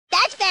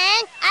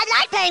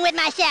playing with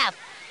myself.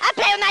 I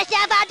play with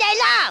myself all day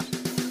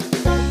long.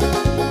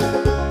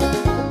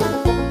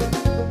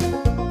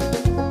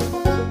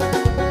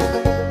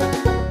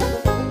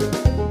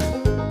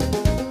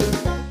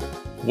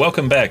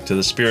 Welcome back to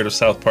the Spirit of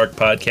South Park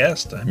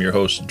podcast. I'm your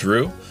host,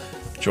 Drew,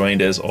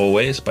 joined as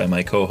always by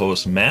my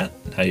co-host, Matt.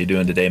 How you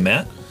doing today,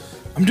 Matt?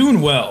 I'm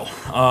doing well.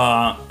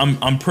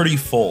 I'm pretty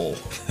full.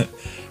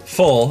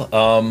 Full?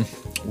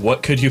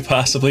 What could you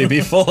possibly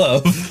be full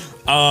of?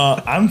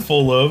 I'm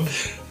full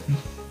of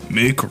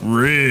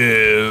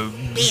McRib.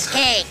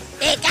 Beefcake!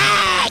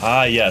 Beefcake!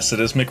 Ah, yes, it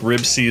is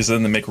McRib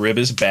season. The McRib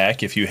is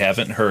back. If you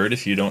haven't heard,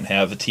 if you don't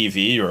have a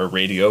TV or a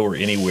radio or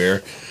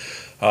anywhere,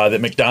 that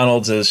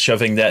McDonald's is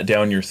shoving that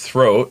down your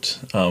throat,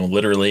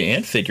 literally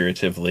and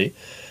figuratively.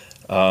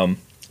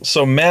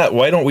 So, Matt,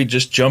 why don't we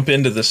just jump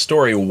into the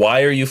story?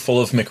 Why are you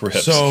full of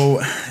McRibs?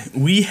 So,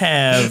 we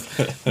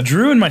have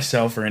Drew and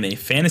myself are in a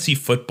fantasy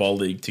football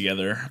league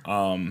together,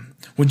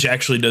 which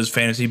actually does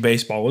fantasy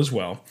baseball as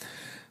well.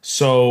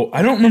 So,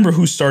 I don't remember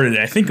who started it.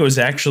 I think it was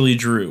actually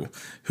Drew,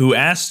 who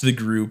asked the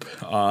group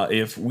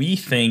if we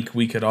think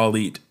we could all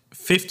eat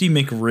 50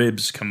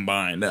 McRibs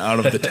combined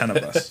out of the 10 of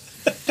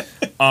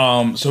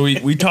us. So,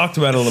 we talked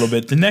about it a little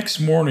bit. The next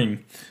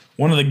morning,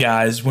 one of the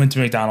guys went to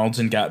McDonald's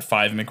and got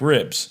 5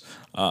 McRibs.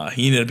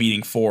 He ended up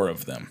eating 4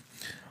 of them.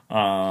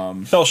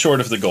 Fell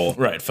short of the goal.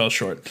 Right, fell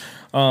short.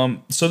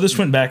 So this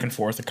went back and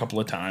forth a couple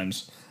of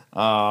times.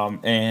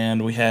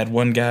 And we had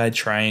one guy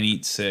try and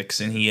eat 6,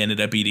 and he ended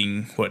up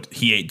eating,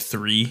 he ate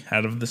 3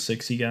 out of the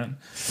 6 he got?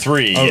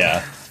 3,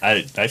 yeah.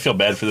 I feel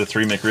bad for the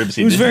 3 McRibs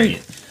he didn't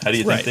eat. How do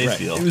you think they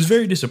feel? It was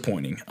very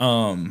disappointing.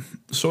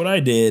 So what I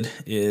did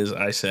is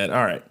I said,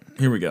 all right,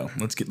 here we go.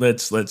 Let's get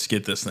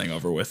this thing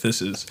over with.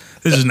 This is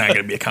not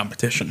going to be a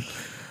competition.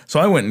 So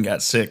I went and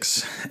got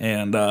 6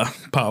 and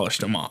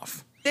polished them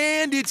off.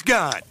 And it's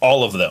gone.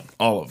 All of them.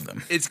 All of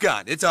them. It's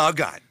gone. It's all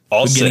gone.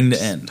 All beginning 6.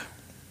 to end.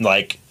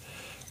 Like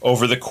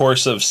over the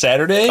course of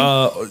Saturday?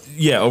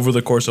 Yeah, over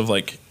the course of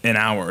like an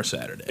hour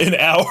Saturday. An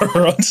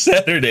hour on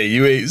Saturday.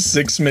 You ate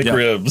 6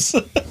 McRibs.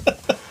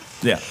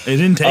 Yeah, it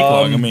didn't take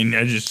long. I mean,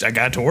 I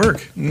got to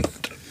work.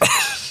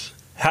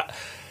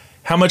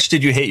 How much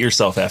did you hate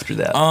yourself after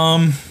that?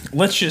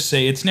 Let's just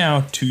say it's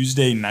now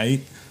Tuesday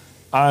night.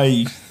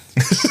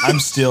 I'm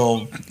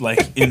still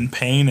like in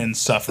pain and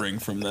suffering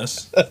from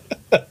this.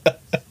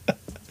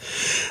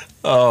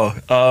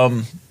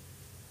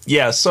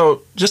 Yeah,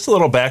 so just a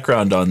little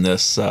background on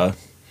this. The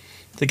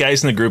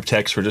guys in the group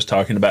text were just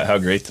talking about how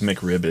great the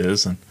McRib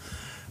is, and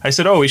I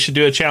said, we should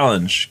do a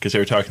challenge, because they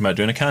were talking about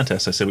doing a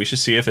contest. I said, we should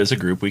see if as a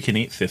group we can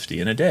eat 50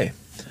 in a day.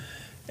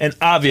 And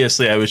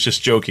obviously I was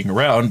just joking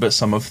around, but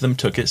some of them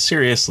took it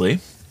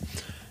seriously,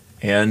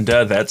 and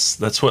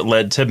that's what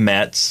led to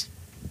Matt's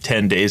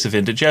 10 days of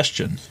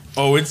indigestion.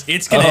 Oh, it's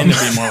going to end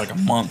up being more like a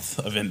month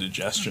of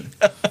indigestion.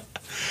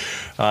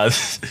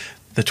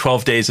 The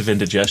 12 days of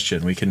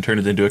indigestion. We can turn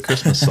it into a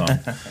Christmas song.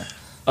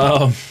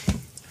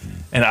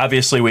 And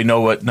obviously we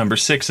know what number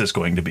 6 is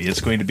going to be. It's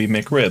going to be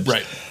McRibs.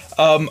 Right.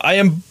 I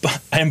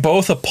am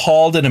both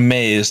appalled and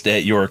amazed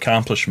at your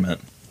accomplishment.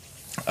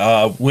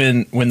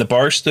 When the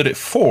bar stood at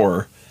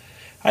 4,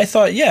 I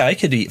thought, yeah, I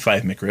could eat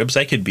 5 McRibs.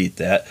 I could beat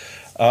that.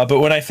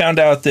 But when I found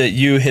out that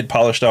you had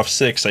polished off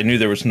 6, I knew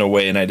there was no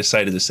way, and I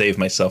decided to save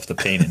myself the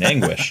pain and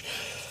anguish.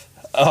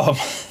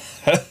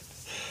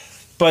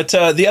 But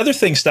the other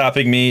thing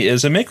stopping me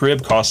is a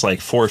McRib costs like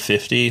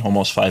 $4.50,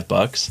 almost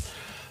 $5.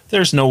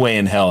 There's no way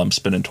in hell I'm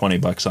spending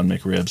 $20 on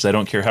McRibs. I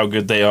don't care how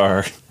good they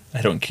are.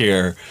 I don't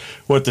care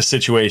what the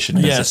situation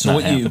is. Yeah, it's so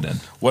not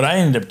happening. What I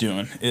ended up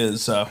doing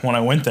is when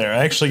I went there, I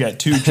actually got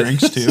 2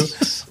 drinks too,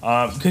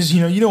 because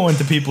you don't want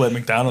the people at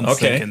McDonald's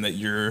thinking that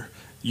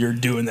you're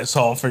doing this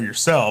all for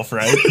yourself,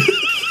 right?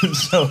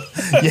 So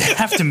you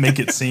have to make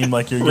it seem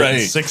like you're getting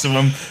 6 of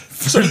them.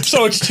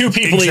 So it's 2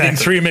 people eating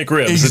 3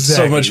 McRibs. It's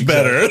so much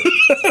better.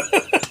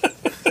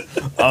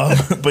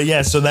 But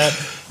yeah, so that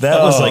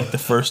was like the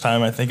first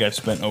time I think I've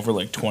spent over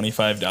like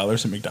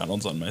 $25 at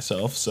McDonald's on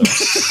myself. So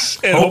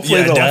and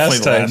hopefully the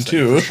last time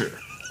too. For sure.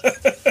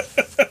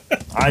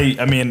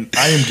 I mean,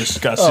 I am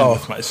disgusted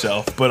with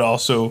myself, but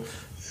also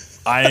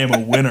I am a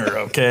winner,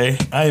 okay?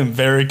 I am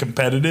very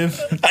competitive,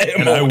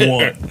 I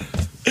won.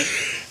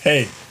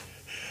 Hey,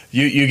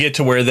 you get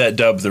to wear that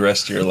dub the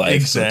rest of your life,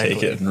 exactly. So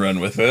take it and run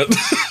with it.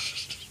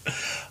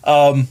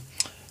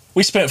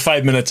 We spent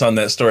 5 minutes on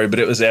that story, but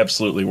it was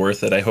absolutely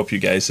worth it. I hope you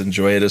guys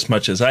enjoy it as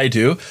much as I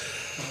do.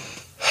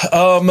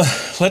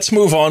 Let's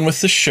move on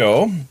with the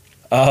show.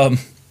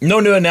 No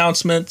new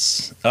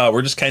announcements.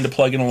 We're just kind of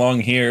plugging along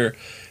here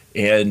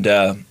and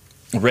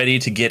ready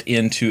to get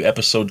into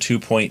episode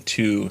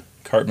 2.2.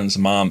 Cartman's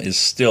mom is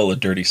still a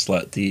dirty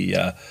slut.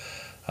 The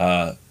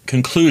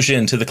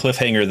conclusion to the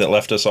cliffhanger that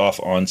left us off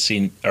on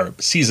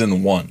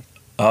season 1.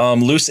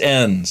 Loose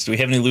ends. Do we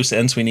have any loose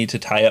ends we need to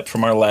tie up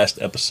from our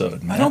last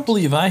episode, Matt? I don't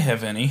believe I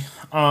have any.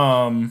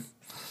 I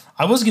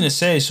was going to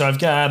say, so I've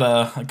got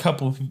a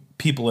couple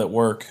people at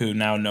work who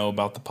now know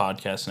about the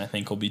podcast, and I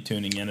think will be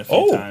tuning in a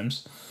few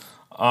times.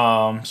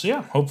 So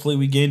yeah, hopefully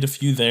we gained a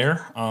few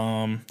there.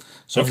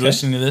 So if you're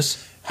listening to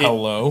this,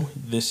 Hello,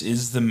 this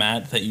is the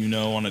Matt that you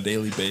know on a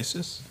daily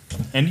basis.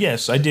 And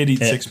yes, I did eat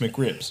 6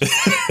 McRibs.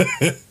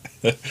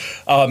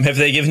 Have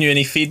they given you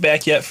any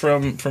feedback yet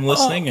from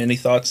listening? Any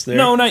thoughts there?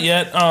 No, not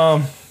yet.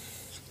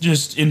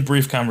 Just in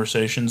brief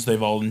conversations,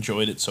 they've all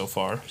enjoyed it so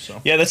far.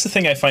 So Yeah, that's the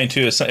thing I find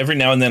too. Is every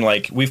now and then,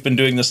 like, we've been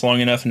doing this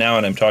long enough now,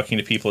 and I'm talking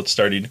to people. It's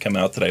starting to come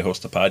out that I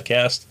host a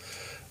podcast,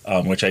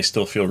 which I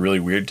still feel really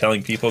weird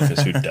telling people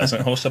because who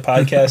doesn't host a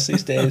podcast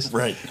these days?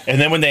 Right.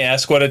 And then when they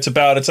ask what it's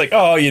about, it's like,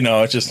 oh,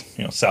 it's just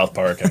South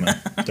Park. I'm a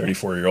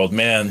 34-year-old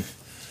man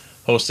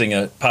hosting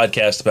a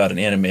podcast about an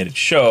animated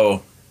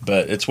show,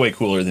 but it's way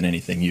cooler than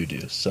anything you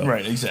do. So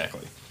right,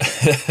 exactly.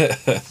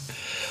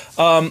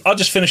 I'll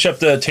just finish up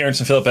the Terrence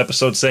and Phillip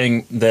episode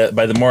saying that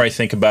by the more I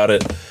think about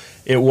it,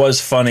 it was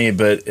funny,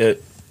 but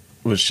it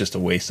was just a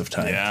waste of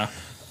time. Yeah.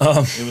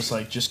 It was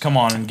like, just come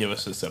on and give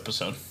us this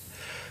episode.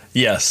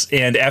 Yes,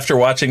 and after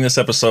watching this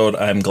episode,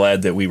 I'm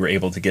glad that we were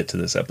able to get to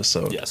this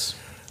episode. Yes.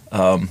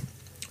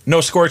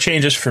 No score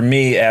changes for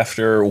me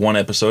after one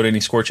episode. Any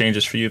score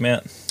changes for you,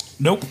 Matt?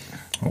 Nope.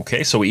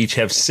 Okay, so we each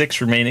have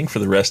 6 remaining for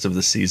the rest of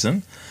the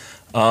season.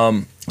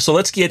 So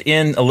let's get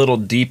in a little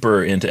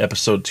deeper into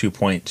episode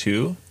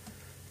 2.2.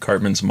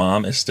 Cartman's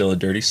mom is still a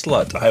dirty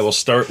slut. I will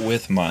start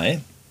with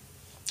my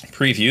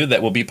preview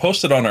that will be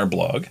posted on our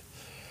blog.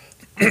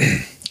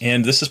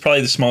 And this is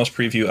probably the smallest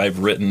preview I've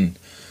written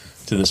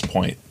to this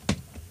point.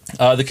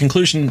 The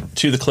conclusion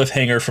to the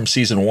cliffhanger from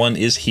season 1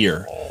 is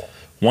here.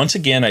 Once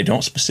again, I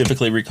don't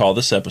specifically recall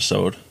this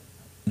episode.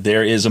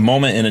 There is a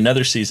moment in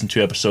another season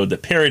 2 episode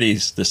that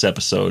parodies this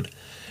episode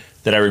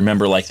that I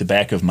remember like the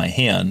back of my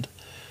hand.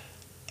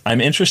 I'm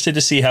interested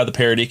to see how the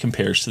parody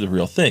compares to the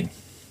real thing.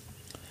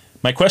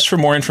 My quest for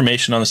more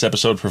information on this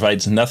episode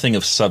provides nothing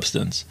of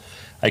substance.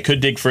 I could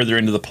dig further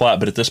into the plot,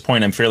 but at this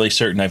point I'm fairly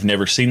certain I've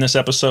never seen this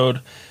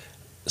episode.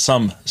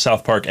 Some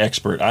South Park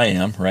expert I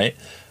am, right?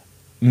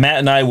 Matt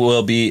and I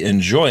will be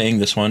enjoying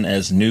this one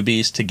as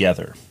newbies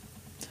together.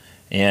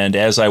 And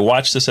as I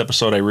watched this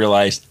episode, I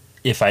realized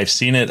if I've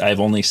seen it, I've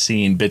only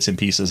seen bits and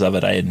pieces of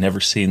it. I had never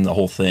seen the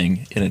whole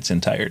thing in its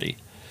entirety,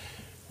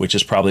 which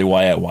is probably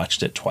why I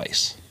watched it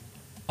twice.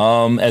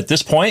 At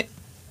this point,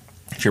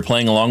 if you're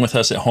playing along with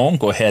us at home,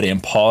 go ahead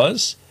and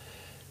pause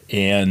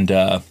and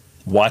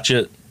watch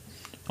it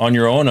on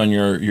your own, on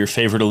your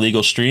favorite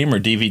illegal stream or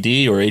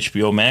DVD or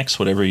HBO Max,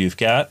 whatever you've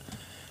got.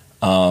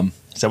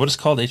 Is that what it's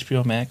called,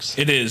 HBO Max?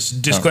 It is.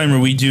 Disclaimer,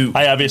 we do...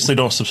 I obviously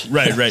don't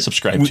right.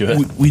 subscribe to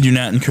it. We do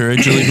not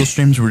encourage illegal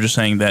streams. We're just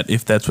saying that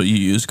if that's what you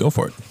use, go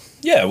for it.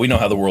 Yeah, we know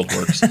how the world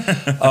works.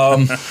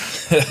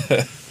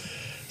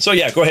 So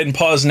yeah, go ahead and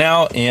pause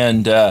now,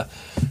 and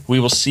we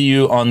will see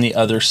you on the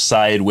other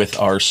side with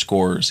our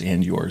scores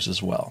and yours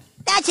as well.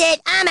 That's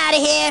it. I'm out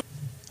of here.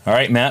 All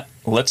right, Matt,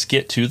 let's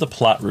get to the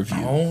plot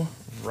review.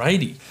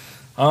 Alrighty.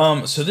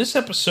 So this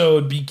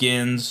episode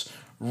begins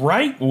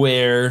right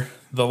where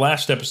the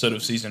last episode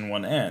of season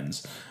 1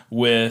 ends,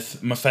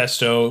 with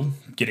Mephisto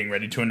getting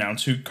ready to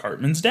announce who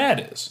Cartman's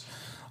dad is.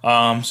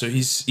 So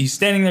he's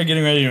standing there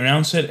getting ready to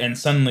announce it, and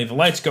suddenly the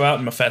lights go out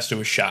and Mephisto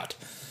is shot.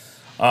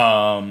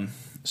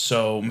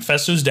 So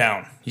Mephisto's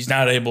down. He's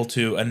not able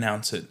to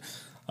announce it.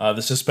 The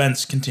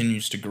suspense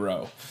continues to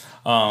grow.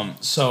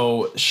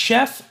 So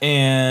Chef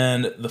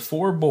and the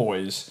 4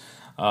 boys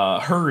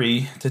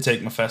hurry to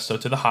take Mephisto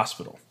to the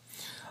hospital.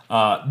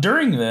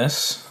 During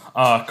this,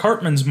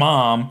 Cartman's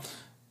mom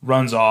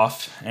runs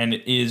off and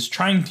is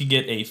trying to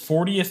get a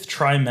 40th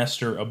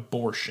trimester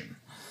abortion.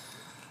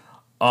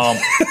 It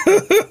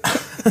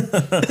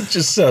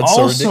just sounds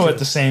so ridiculous. Also, at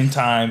the same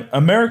time,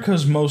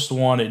 America's Most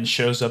Wanted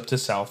shows up to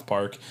South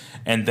Park,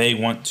 and they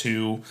want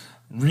to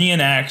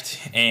reenact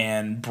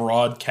and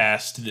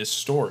broadcast this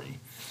story.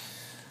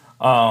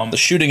 The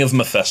shooting of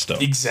Mephisto.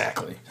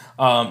 Exactly.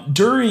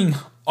 During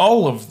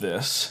all of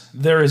this,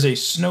 there is a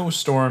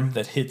snowstorm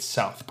that hits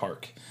South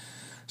Park.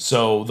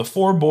 So the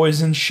 4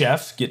 boys and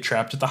Chef get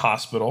trapped at the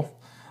hospital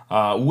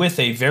with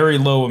a very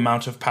low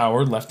amount of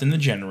power left in the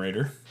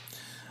generator.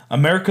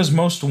 America's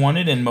Most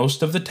Wanted and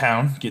most of the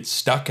town get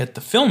stuck at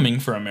the filming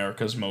for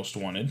America's Most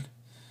Wanted.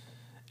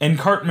 And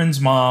Cartman's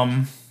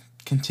mom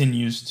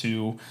continues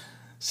to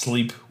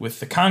sleep with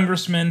the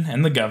congressman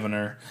and the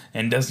governor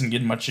and doesn't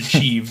get much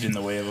achieved in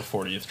the way of a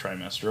 40th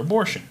trimester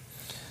abortion.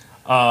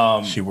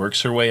 She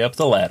works her way up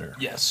the ladder.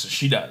 Yes,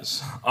 she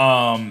does.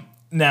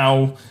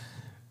 Now,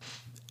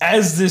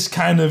 as this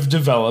kind of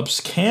develops,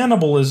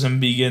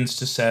 cannibalism begins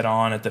to set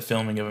on at the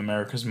filming of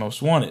America's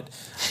Most Wanted.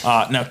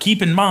 Now,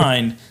 keep in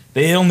mind,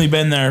 they had only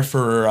been there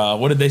for,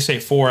 what did they say,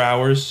 4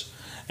 hours?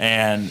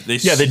 And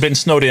they'd been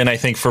snowed in, I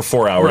think, for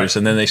 4 hours, right.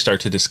 And then they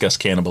start to discuss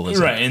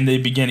cannibalism. Right, and they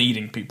begin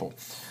eating people.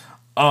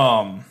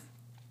 And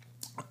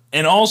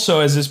also,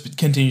 as this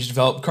continues to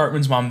develop,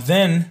 Cartman's mom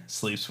then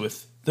sleeps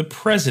with the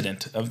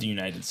President of the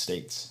United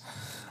States.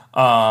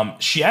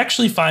 She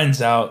actually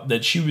finds out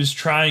that she was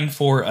trying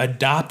for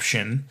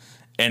adoption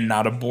and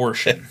not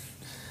abortion.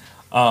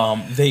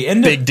 They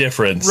end Big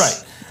difference.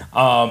 Right.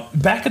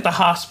 Back at the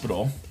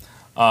hospital,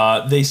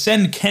 they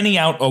send Kenny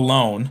out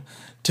alone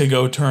to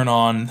go turn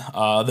on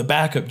the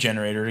backup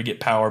generator to get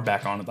power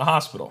back on at the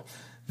hospital.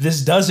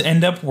 this does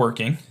end up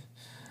working,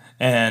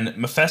 and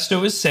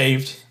Mephisto is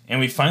saved, and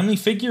we finally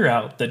figure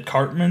out that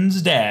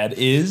Cartman's dad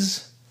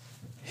is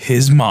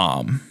his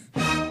mom.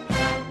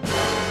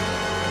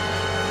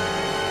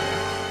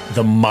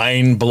 The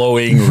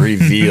mind-blowing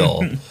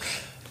reveal.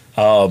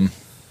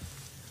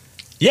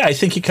 Yeah, I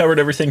think you covered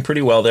everything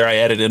pretty well there. I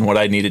added in what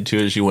I needed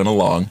to as you went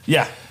along.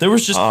 Yeah, there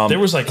was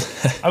like,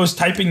 I was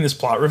typing this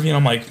plot review, and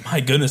I'm like, my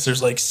goodness,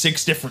 there's like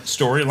 6 different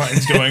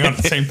storylines going on at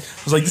the same.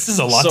 I was like, this is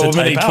a lot to type out. So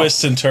many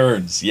twists and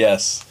turns.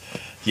 Yes,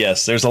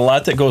 there's a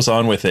lot that goes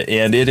on with it,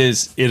 and it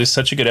is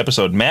such a good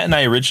episode. Matt and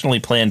I originally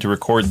planned to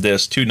record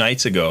this 2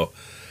 nights ago,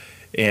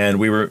 and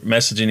we were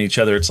messaging each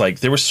other. It's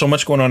like, there was so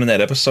much going on in that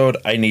episode,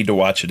 I need to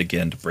watch it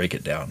again to break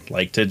it down,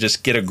 like to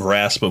just get a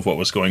grasp of what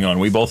was going on.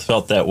 We both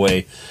felt that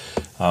way.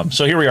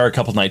 So here we are a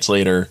couple nights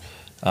later,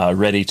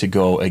 ready to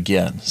go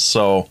again.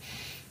 So,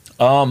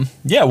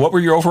 what were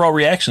your overall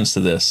reactions to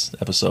this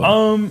episode?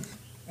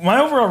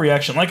 My overall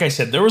reaction, like I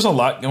said, there was a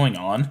lot going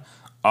on.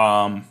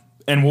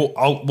 And we'll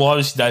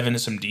obviously dive into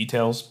some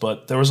details,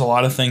 but there was a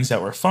lot of things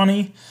that were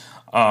funny.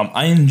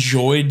 I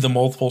enjoyed the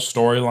multiple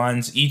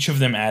storylines. Each of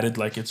them added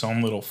like its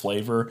own little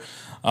flavor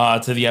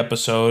to the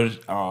episode,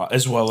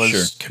 as well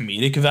as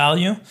comedic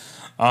value.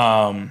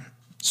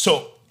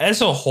 So as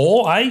a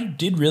whole, I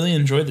did really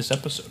enjoy this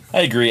episode.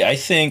 I agree. I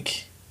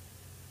think,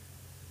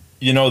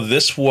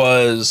 this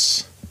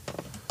was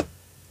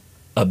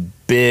a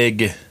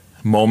big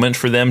moment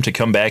for them to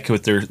come back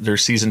with their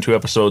season 2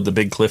 episode, the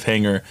big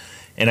cliffhanger.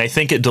 And I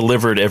think it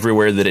delivered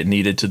everywhere that it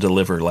needed to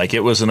deliver. Like,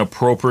 it was an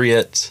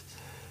appropriate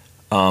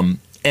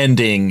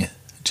ending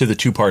to the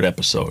 2-part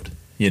episode.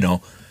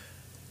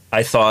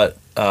 I thought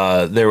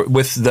there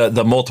with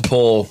the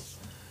multiple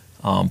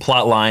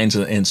plot lines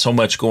and so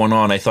much going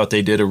on, I thought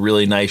they did a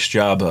really nice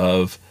job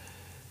of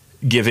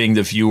giving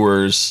the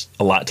viewers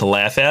a lot to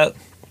laugh at,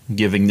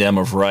 giving them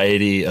a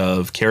variety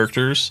of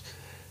characters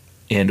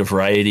and a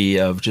variety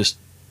of just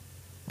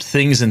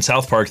things in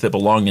South Park that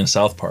belong in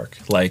South Park.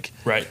 Like,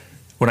 right.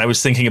 When I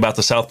was thinking about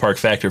the South Park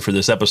factor for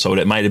this episode,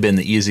 it might have been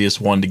the easiest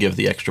one to give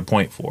the extra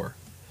point for.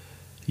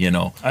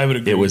 I would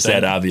agree. It was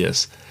that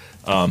obvious.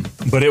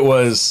 But it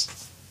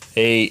was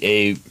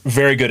a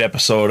very good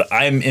episode.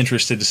 I'm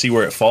interested to see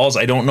where it falls.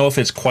 I don't know if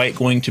it's quite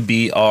going to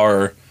be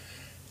our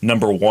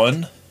number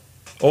 1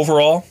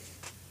 overall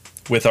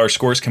with our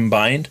scores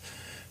combined,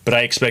 but I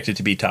expect it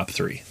to be top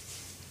 3.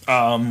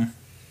 I'm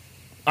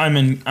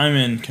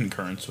in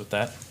concurrence with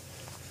that.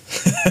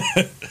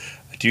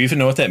 Do you even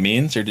know what that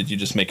means, or did you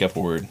just make up a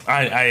word?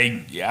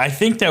 I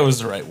think that was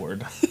the right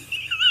word.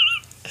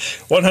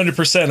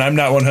 100%. I'm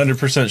not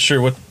 100% sure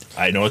what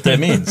I know what that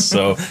means.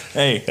 So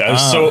hey, I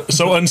was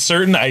so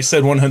uncertain. I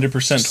said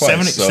 100%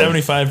 twice.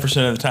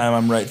 75% of the time,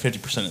 I'm right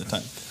 50% of the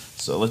time.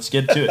 So let's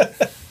get to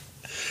it.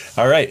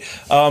 All right.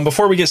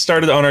 Before we get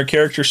started on our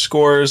character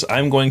scores,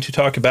 I'm going to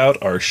talk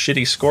about our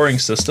shitty scoring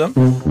system.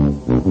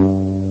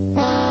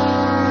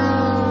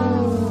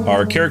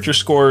 Our character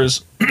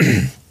scores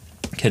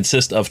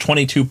consist of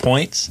 22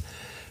 points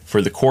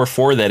for the core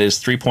 4. That is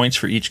 3 points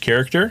for each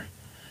character,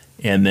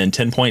 and then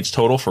 10 points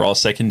total for all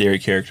secondary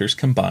characters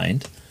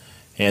combined.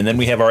 And then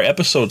we have our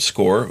episode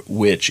score,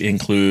 which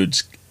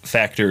includes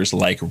factors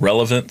like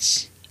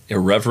relevance,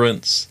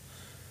 irreverence,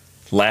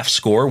 laugh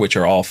score, which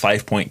are all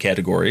 5-point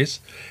categories,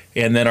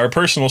 and then our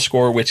personal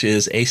score, which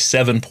is a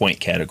 7-point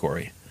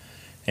category.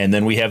 And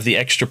then we have the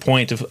extra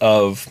point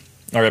of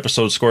our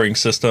episode scoring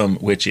system,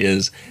 which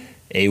is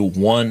a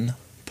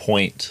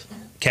 1-point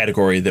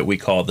category that we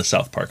call the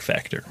South Park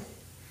factor.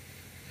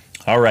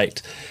 All right.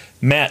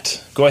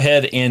 Matt, go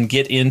ahead and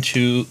get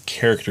into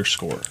character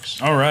scores.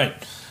 All right.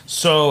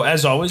 So,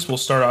 as always, we'll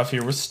start off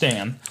here with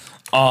Stan.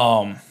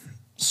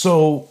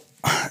 So,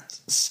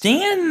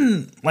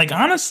 Stan, like,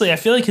 honestly, I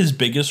feel like his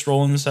biggest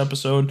role in this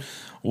episode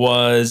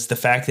was the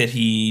fact that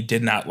he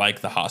did not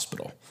like the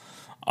hospital.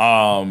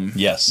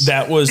 Yes.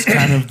 That was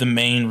kind of the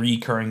main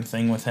recurring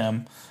thing with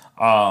him.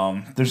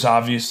 There's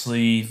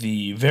obviously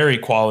the very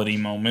quality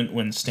moment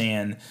when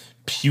Stan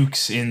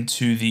pukes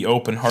into the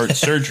open heart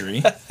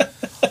surgery.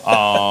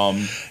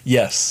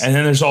 Yes. And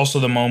then there's also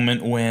the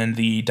moment when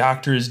the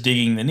doctor is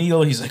digging the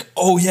needle. He's like,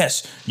 oh,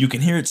 yes, you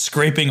can hear it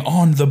scraping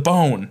on the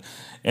bone.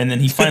 And then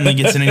he finally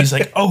gets in and he's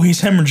like, oh,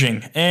 he's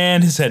hemorrhaging.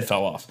 And his head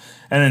fell off.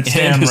 And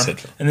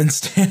then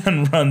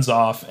Stan runs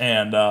off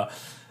and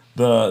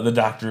the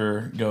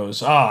doctor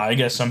goes, I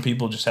guess some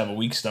people just have a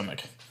weak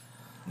stomach.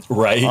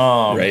 Right.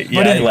 Right.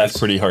 Yeah, I laughed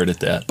pretty hard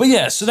at that. But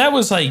yeah, so that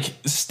was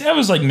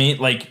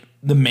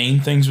the main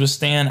things with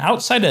Stan.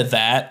 Outside of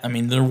that, I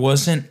mean, there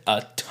wasn't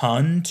a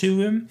ton to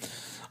him.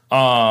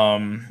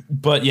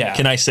 But yeah.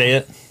 Can I say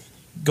it?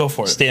 Go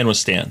for it. Stan was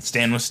Stan.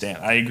 Stan was Stan.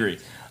 I agree.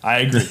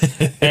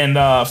 And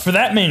for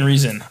that main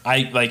reason,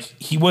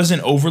 he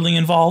wasn't overly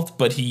involved,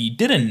 but he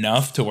did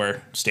enough to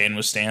where Stan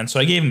was Stan. So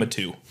I gave him a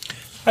 2.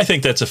 I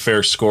think that's a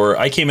fair score.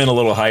 I came in a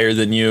little higher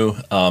than you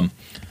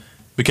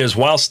because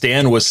while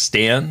Stan was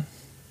Stan,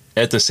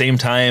 at the same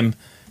time,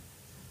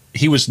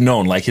 he was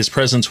known, like his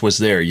presence was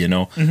there, you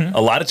know. Mm-hmm.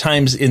 A lot of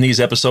times in these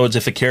episodes,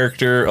 if a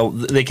character,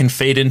 they can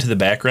fade into the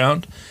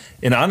background,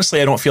 And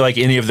honestly, I don't feel like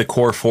any of the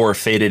core four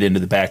faded into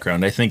the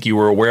background. I think you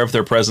were aware of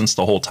their presence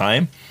the whole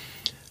time.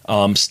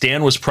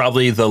 Stan was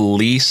probably the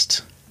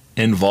least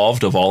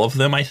involved of all of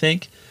them, I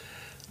think.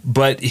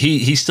 But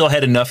he still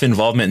had enough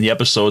involvement in the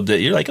episode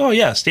that you're like, oh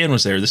yeah, Stan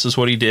was there. This is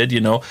what he did.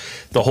 You know,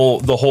 the whole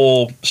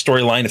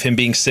storyline of him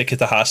being sick at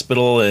the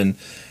hospital and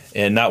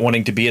not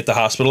wanting to be at the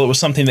hospital. It was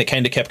something that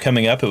kind of kept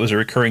coming up. It was a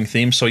recurring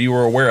theme, so you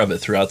were aware of it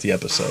throughout the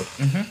episode.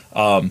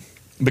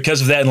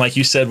 Because of that, and like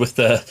you said, with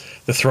the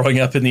throwing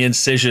up and the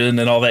incision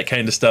and all that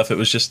kind of stuff, it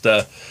was just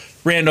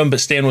random. But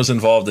Stan was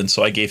involved, and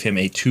so I gave him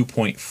a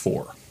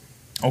 2.4.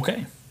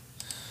 Okay.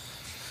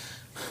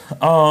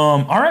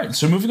 All right,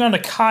 so moving on to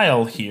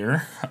Kyle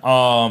here.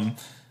 Kyle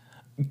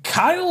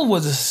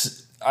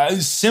was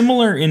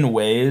similar in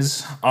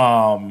ways.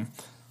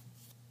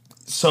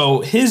 So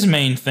his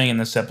main thing in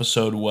this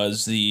episode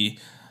was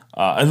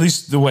at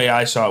least the way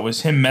I saw it,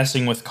 was him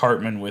messing with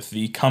Cartman with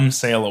the "Come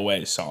Sail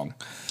Away" song.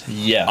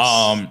 Yes.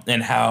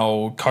 And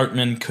how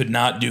Cartman could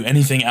not do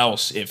anything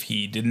else if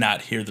he did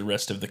not hear the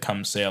rest of the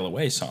 "Come Sail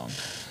Away" song.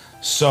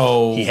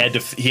 So he had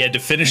to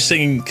finish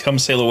singing "Come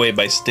Sail Away"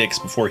 by Styx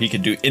before he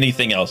could do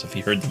anything else if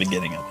he heard the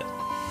beginning of it.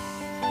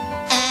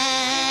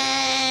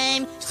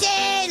 I'm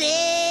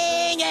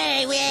sailing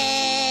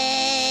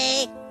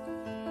away,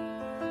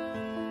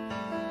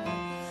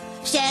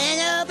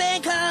 sailing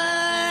open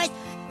course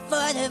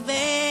for the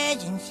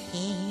Virgin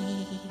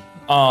Sea.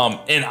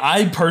 And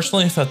I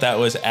personally thought that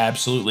was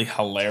absolutely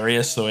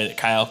hilarious, the way that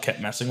Kyle kept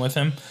messing with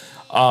him.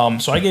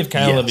 So I gave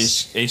Kyle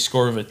a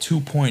score of a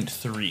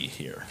 2.3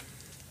 here.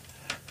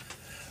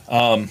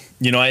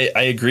 You know, I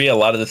agree a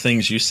lot of the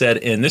things you said,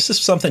 and this is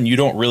something you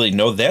don't really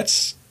know.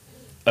 That's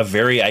a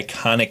very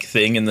iconic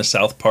thing in the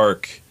South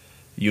Park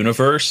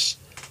universe.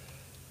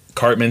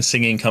 Cartman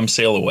singing "Come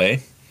Sail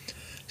Away."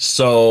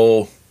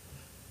 So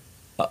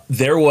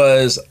there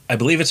was, I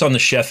believe it's on the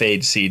Chef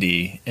Aid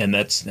CD, and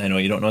that's, I know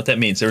you don't know what that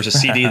means. There was a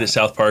CD that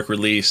South Park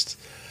released,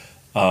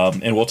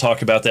 and we'll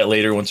talk about that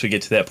later once we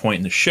get to that point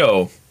in the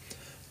show.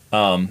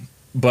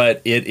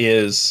 But it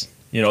is,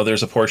 you know,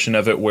 there's a portion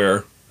of it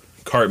where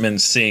Cartman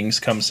sings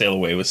 "Come Sail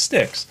Away" with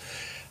Styx.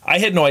 I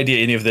had no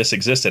idea any of this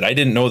existed. I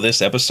didn't know this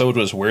episode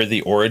was where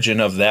the origin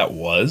of that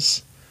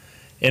was.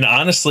 And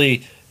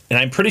honestly, and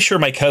I'm pretty sure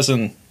my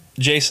cousin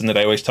Jason that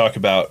I always talk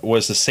about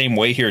was the same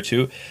way here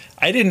too.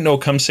 I didn't know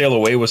 "Come Sail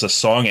Away" was a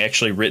song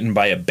actually written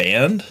by a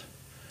band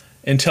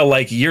until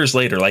like years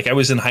later. Like I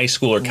was in high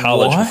school or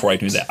college before I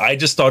knew that. I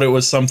just thought it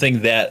was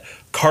something that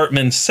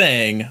Cartman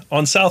sang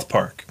on South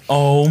Park.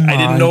 Oh my! I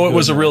didn't know it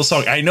was a real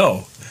song. I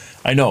know.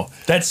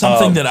 That's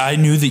something that I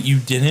knew that you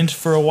didn't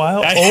for a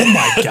while. Oh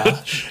my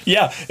gosh!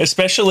 Yeah,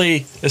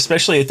 especially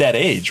at that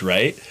age,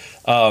 right?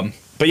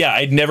 But yeah,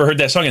 I'd never heard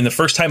that song, and the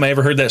first time I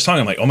ever heard that song,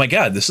 I'm like, oh my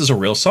god, this is a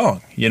real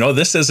song. You know,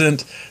 this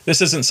isn't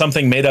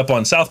something made up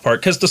on South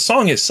Park, because the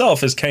song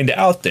itself is kind of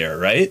out there,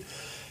 right?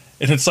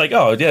 And it's like,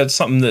 oh yeah, it's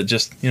something that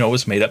just, you know,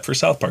 was made up for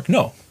South Park.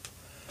 No,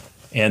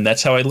 and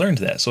that's how I learned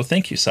that. So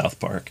thank you, South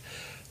Park.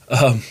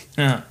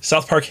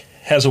 South Park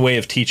has a way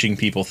of teaching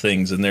people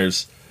things, and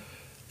there's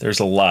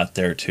a lot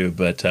there too,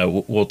 but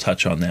we'll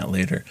touch on that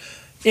later.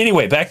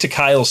 Anyway, back to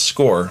Kyle's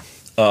score.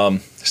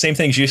 Same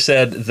things you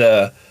said.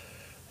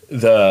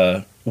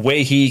 The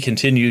way he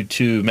continued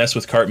to mess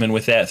with Cartman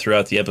with that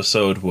throughout the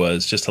episode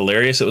was just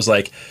hilarious. It was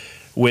like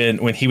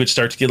when he would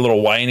start to get a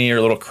little whiny or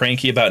a little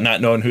cranky about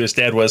not knowing who his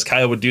dad was,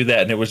 Kyle would do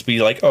that, and it would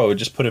be like, oh,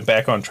 just put him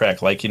back on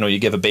track, like, you know, you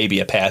give a baby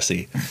a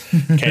passy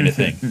kind of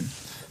thing.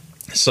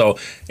 So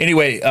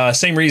anyway,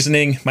 same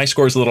reasoning. My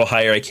score is a little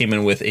higher. I came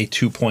in with a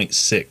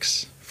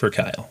 2.6 for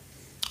Kyle.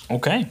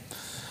 Okay.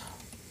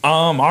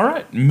 All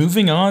right.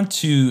 Moving on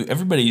to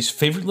everybody's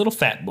favorite little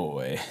fat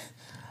boy,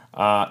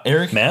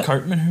 Eric Matt?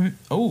 Cartman.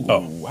 Oh,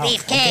 wow.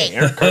 Beefcake. Okay,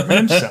 Eric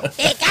Cartman himself.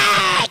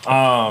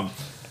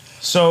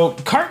 So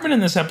Cartman in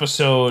this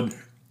episode,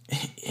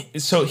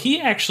 he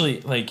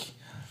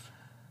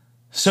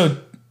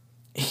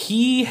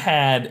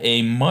had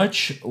a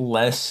much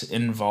less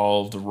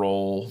involved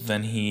role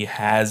than he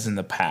has in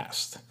the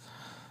past.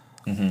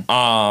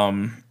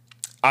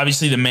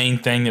 Obviously, the main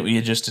thing that we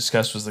had just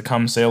discussed was the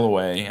 "Come Sail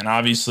Away," and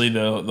obviously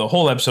the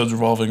whole episode's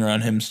revolving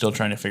around him still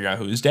trying to figure out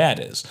who his dad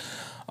is.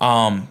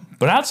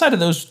 But outside of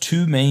those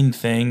two main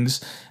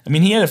things, I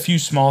mean, he had a few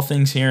small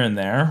things here and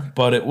there,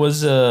 but it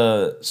was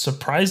a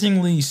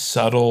surprisingly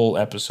subtle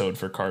episode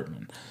for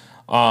Cartman.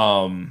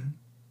 But,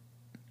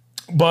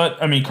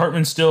 I mean,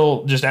 Cartman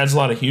still just adds a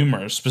lot of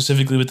humor,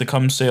 specifically with the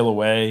 "Come Sail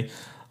Away"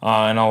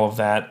 and all of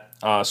that.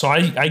 So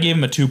I gave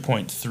him a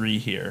 2.3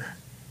 here.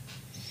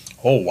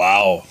 Oh,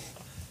 wow.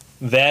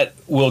 That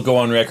will go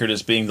on record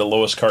as being the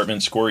lowest Cartman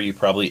score you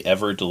probably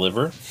ever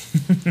deliver.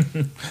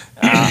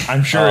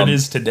 I'm sure it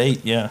is to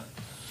date, yeah.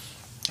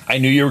 I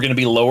knew you were going to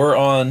be lower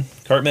on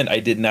Cartman. I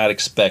did not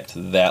expect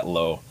that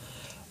low.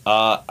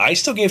 I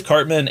still gave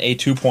Cartman a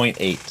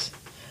 2.8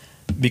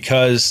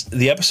 because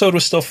the episode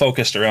was still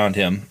focused around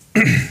him.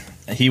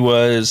 He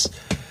was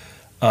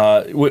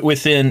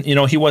within, you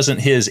know, he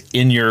wasn't his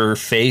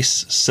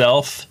in-your-face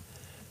self,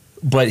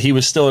 but he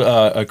was still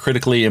a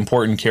critically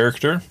important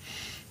character.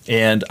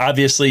 And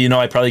obviously,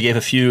 I probably gave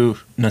a few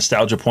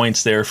nostalgia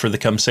points there for the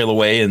Come Sail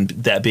Away, and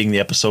that being the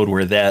episode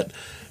where that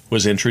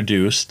was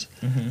introduced.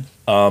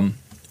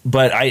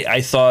 But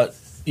I thought,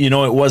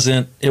 it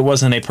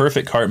wasn't a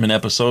perfect Cartman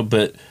episode,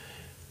 but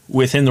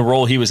within the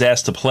role he was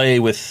asked to play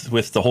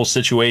with the whole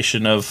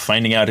situation of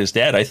finding out his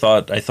dad, I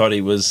thought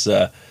he was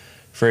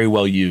very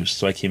well used.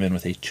 So I came in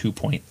with a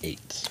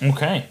 2.8.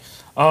 Okay.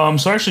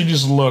 So I actually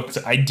just looked.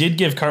 I did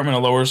give Cartman a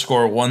lower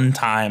score one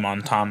time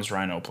on Tom's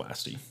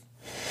rhinoplasty.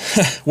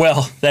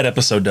 Well, that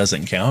episode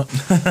doesn't count.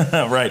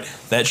 Right.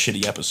 That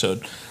shitty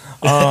episode.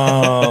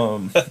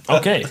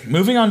 Okay.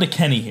 Moving on to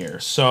Kenny here.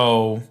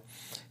 So,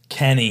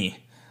 Kenny.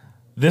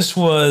 This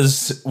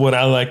was what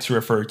I like to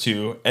refer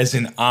to as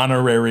an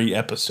honorary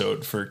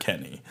episode for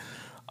Kenny.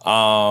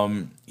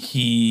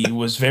 He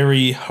was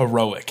very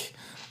heroic.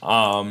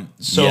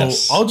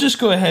 Yes. I'll just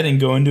go ahead and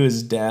go into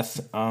his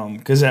death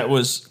because that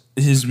was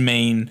his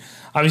main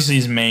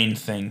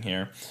thing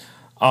here.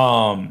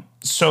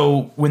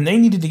 So when they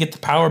needed to get the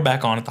power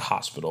back on at the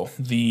hospital,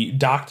 the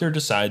doctor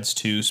decides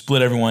to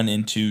split everyone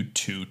into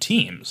two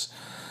teams.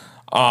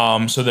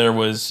 So there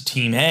was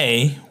Team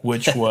A,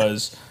 which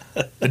was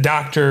the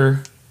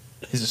doctor,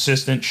 his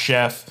assistant,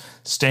 Chef,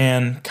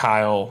 Stan,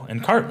 Kyle,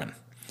 and Cartman.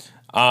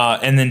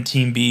 And then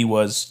Team B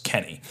was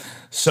Kenny.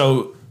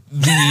 So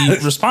the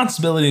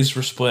responsibilities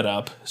were split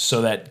up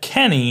so that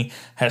Kenny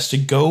has to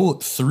go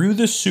through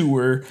the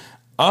sewer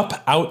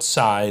up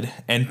outside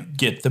and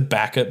get the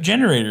backup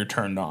generator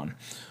turned on,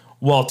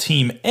 while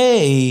Team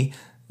A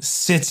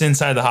sits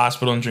inside the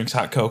hospital and drinks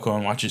hot cocoa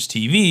and watches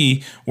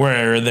TV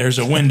where there's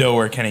a window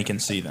where Kenny can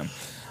see them.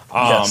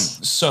 Yes.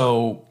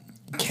 So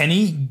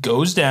Kenny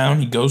goes down,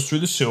 he goes through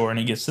the sewer, and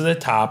he gets to the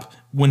top.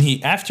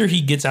 After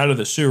he gets out of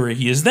the sewer,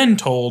 he is then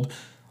told,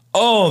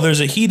 "Oh, there's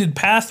a heated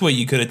pathway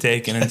you could have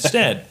taken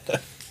instead."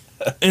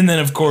 And then,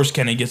 of course,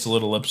 Kenny gets a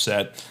little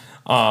upset.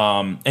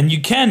 And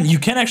you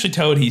can actually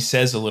tell what he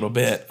says a little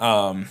bit.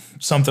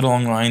 Something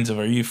along the lines of,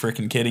 "Are you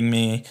freaking kidding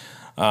me?"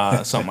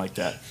 Something like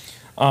that.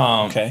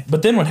 Okay.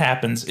 But then what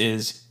happens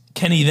is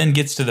Kenny then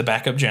gets to the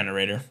backup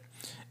generator,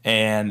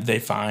 and they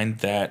find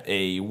that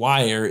a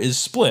wire is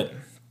split,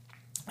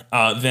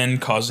 then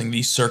causing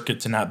the circuit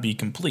to not be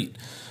complete.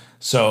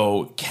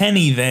 So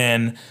Kenny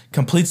then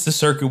completes the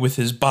circuit with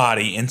his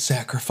body and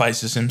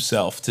sacrifices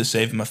himself to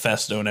save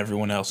Mephisto and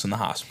everyone else in the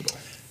hospital.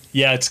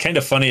 Yeah, it's kind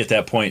of funny at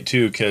that point,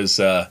 too, because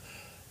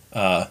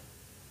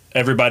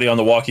everybody on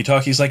the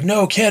walkie-talkie is like,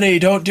 "No, Kenny,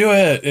 don't do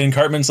it." And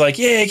Cartman's like,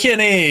 "Yay,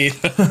 Kenny."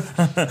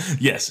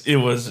 Yes, it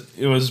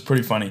was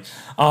pretty funny.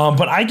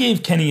 But I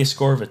gave Kenny a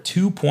score of a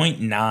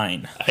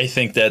 2.9. I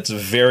think that's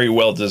very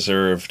well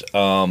deserved.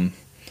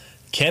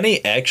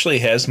 Kenny actually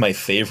has my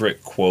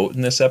favorite quote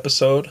in this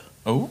episode.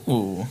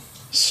 Oh.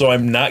 So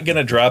I'm not going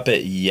to drop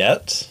it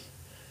yet.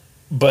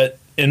 But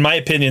in my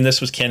opinion,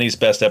 this was Kenny's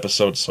best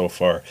episode so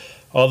far.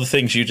 All the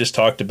things you just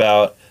talked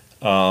about,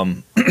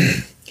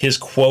 his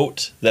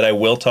quote that I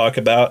will talk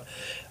about.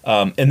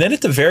 And then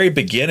at the very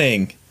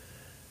beginning,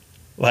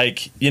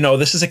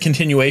 this is a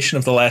continuation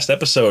of the last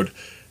episode.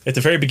 At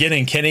the very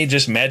beginning, Kenny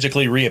just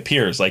magically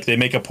reappears. Like, they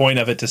make a point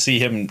of it to see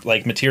him,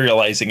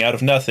 materializing out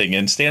of nothing.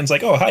 And Stan's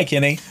like, "Oh, hi,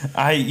 Kenny."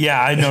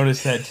 I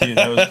noticed that, too.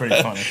 That was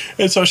pretty funny.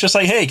 And so it's just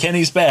like, hey,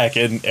 Kenny's back,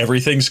 and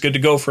everything's good to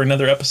go for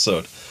another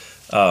episode.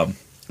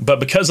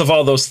 But because of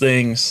all those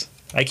things,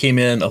 I came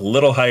in a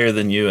little higher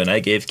than you, and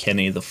I gave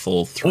Kenny the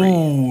full 3.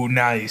 Ooh,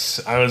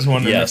 nice. I was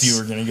wondering Yes. if you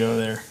were going to go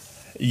there.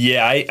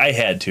 Yeah, I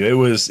had to. It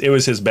was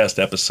his best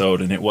episode,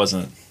 and it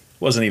wasn't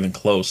even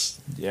close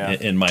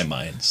in my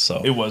mind.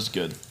 So it was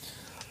good.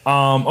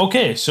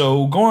 Okay,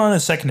 so going on to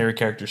secondary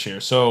characters here.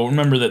 So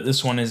remember that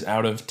this one is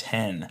out of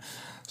 10.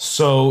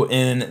 So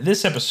in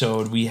this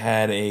episode, we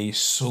had a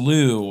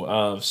slew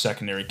of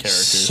secondary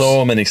characters.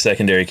 So many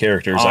secondary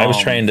characters. I was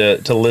trying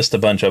to list a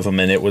bunch of them,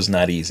 and it was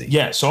not easy.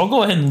 Yeah, so I'll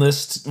go ahead and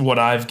list what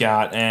I've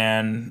got,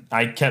 and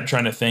I kept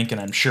trying to think,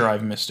 and I'm sure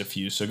I've missed a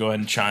few, so go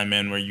ahead and chime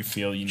in where you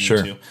feel you need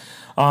to.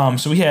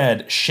 So we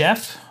had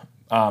Chef,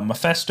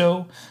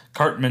 Mephisto,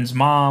 Cartman's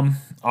mom,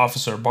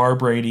 Officer Bar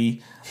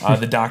Brady,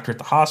 the doctor at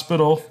the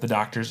hospital, the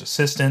doctor's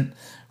assistant.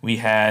 We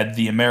had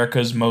the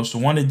America's Most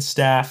Wanted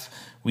staff.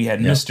 We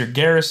had Mr.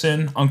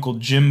 Garrison, Uncle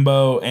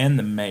Jimbo, and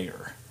the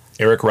mayor.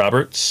 Eric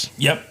Roberts.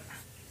 Yep.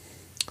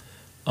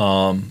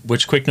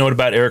 Which, quick note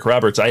about Eric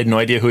Roberts, I had no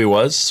idea who he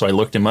was, so I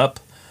looked him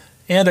up,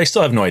 and I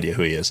still have no idea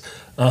who he is.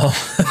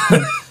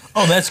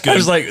 Oh, that's good. I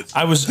was like,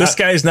 this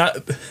guy's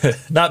not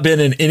been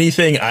in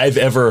anything I've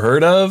ever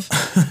heard of,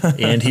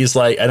 and he's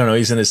like, I don't know,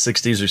 he's in his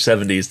 60s or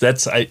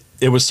 70s.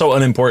 It was so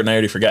unimportant, I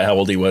already forgot how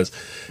old he was,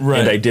 right.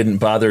 And I didn't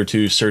bother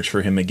to search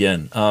for him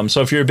again. So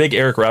if you're a big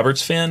Eric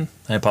Roberts fan,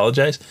 I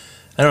apologize.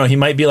 I don't know, he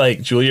might be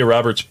like Julia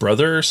Roberts'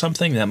 brother or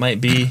something. That might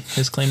be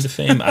his claim to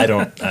fame. I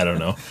don't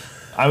know.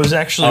 I was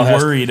actually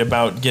worried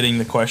about getting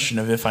the question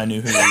of if I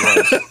knew who he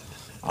was.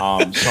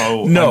 I'm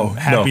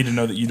happy to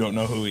know that you don't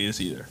know who he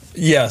is either.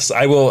 Yes,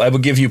 I will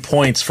give you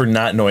points for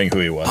not knowing who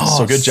he was.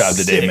 So good job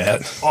today, sick.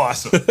 Matt.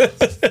 Awesome.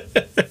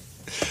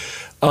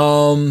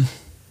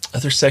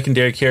 Other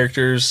secondary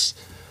characters.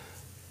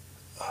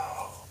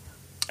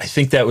 I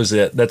think that was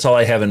it. That's all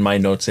I have in my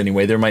notes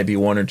anyway. There might be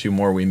one or two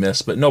more we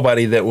missed, but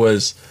nobody that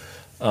was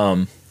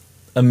a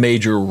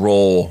major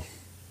role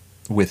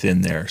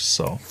within there.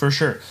 So For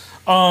sure.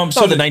 the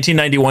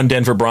 1991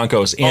 Denver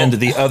Broncos and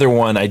the other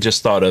one I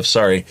just thought of.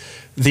 Sorry,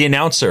 the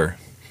announcer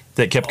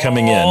that kept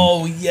coming in.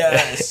 Oh,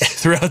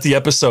 yes. Throughout the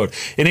episode.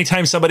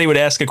 Anytime somebody would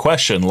ask a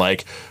question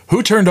like,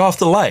 who turned off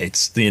the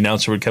lights? The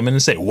announcer would come in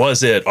and say,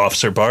 was it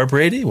Officer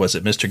Barbrady? Was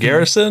it Mr.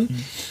 Garrison?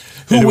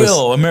 Who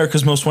will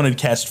America's Most Wanted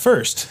cast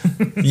first?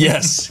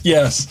 Yes.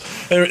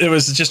 It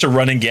was just a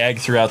running gag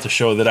throughout the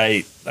show that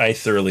I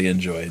thoroughly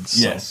enjoyed.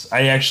 So. Yes.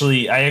 I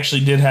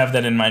actually did have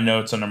that in my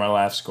notes under my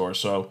laugh score,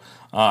 so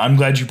I'm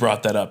glad you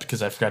brought that up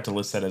because I forgot to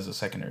list that as a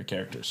secondary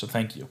character, so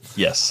thank you.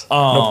 Yes,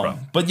 no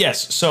problem. But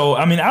yes, so,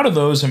 I mean, out of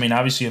those, I mean,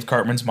 obviously you have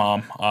Cartman's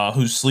mom,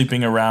 who's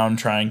sleeping around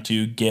trying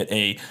to get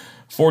a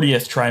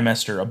 40th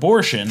trimester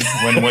abortion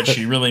when what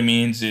she really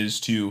means is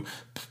to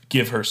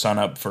give her son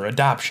up for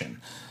adoption.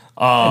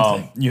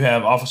 You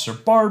have Officer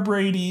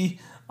Barbrady,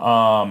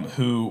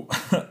 who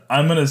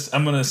I'm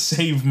gonna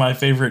save my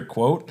favorite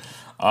quote.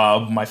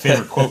 My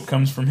favorite quote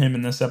comes from him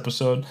in this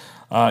episode.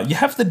 You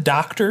have the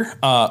doctor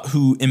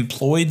who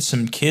employed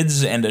some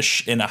kids and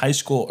in a high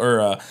school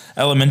or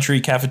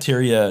elementary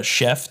cafeteria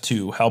chef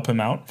to help him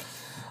out.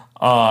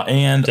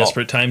 And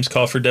desperate times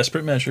call for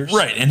desperate measures.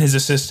 Right, and his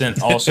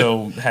assistant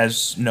also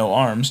has no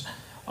arms.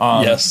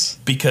 Yes,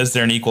 because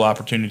they're an equal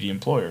opportunity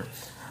employer.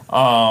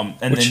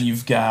 Then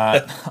you've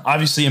got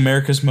obviously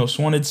America's Most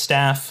Wanted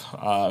staff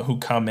who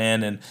come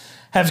in and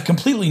have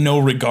completely no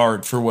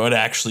regard for what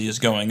actually is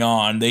going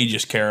on. They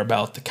just care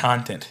about the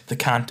content.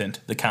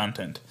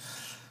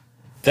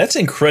 That's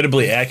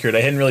incredibly accurate. I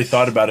hadn't really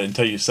thought about it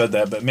until you said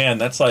that, but man,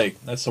 that's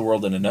the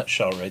world in a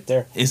nutshell right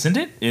there. Isn't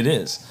it? It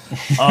is.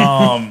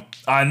 And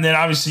then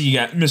obviously you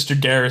got Mr.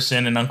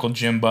 Garrison and Uncle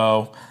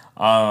Jimbo.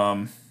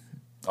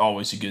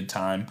 Always a good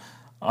time.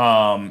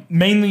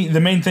 Mainly, the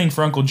main thing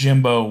for Uncle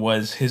Jimbo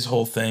was his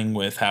whole thing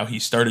with how he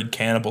started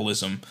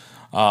cannibalism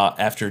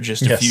after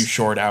just a few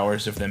short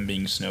hours of them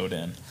being snowed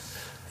in.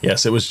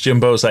 Yes, it was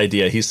Jimbo's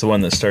idea. He's the one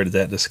that started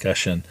that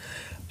discussion.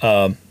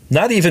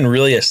 Not even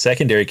really a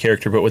secondary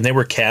character, but when they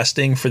were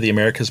casting for the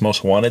America's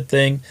Most Wanted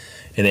thing,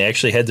 and they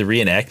actually had the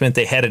reenactment,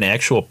 they had an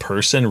actual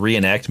person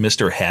reenact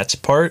Mr. Hat's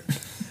part.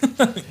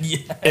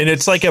 Yes. And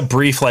it's like a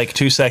brief,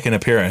 2-second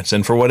appearance.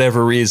 And for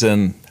whatever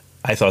reason,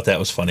 I thought that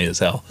was funny as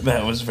hell.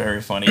 That was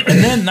very funny.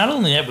 And then not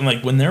only that,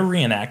 but when they're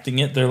reenacting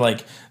it,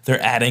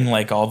 they're adding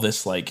all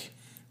this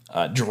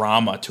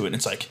drama to it. And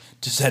it's like,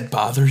 does that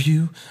bother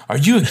you? Are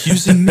you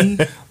accusing me?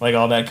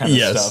 All that kind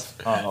of stuff.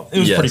 It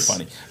was pretty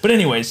funny. But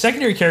anyway,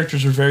 secondary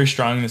characters were very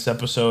strong in this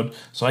episode,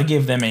 so I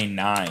gave them a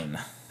 9.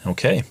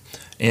 Okay.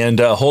 And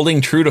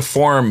holding true to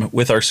form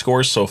with our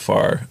scores so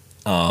far,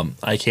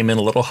 I came in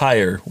a little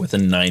higher with a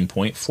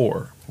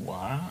 9.4.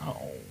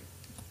 Wow.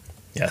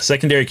 Yeah,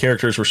 secondary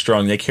characters were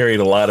strong. They carried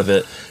a lot of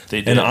it.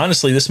 They did. And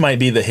honestly, this might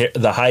be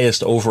the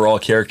highest overall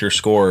character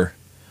score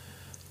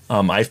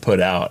I've put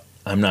out.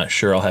 I'm not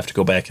sure. I'll have to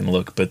go back and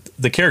look. But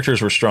the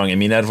characters were strong. I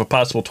mean, out of a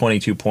possible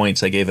 22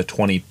 points, I gave a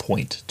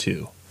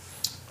 20.2.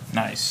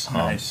 Nice.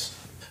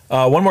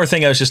 One more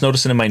thing I was just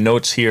noticing in my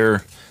notes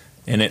here,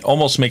 and it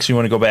almost makes me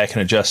want to go back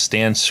and adjust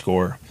Stan's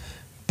score.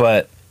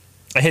 But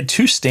I had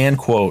 2 Stan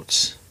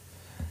quotes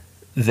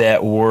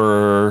that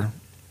were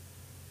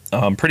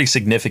pretty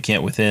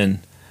significant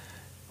within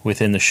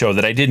the show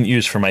that I didn't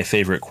use for my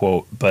favorite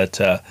quote. But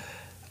at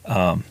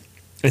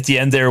the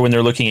end there, when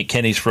they're looking at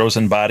Kenny's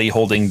frozen body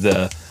holding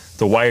the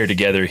wire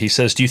together, he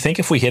says, "Do you think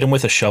if we hit him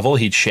with a shovel,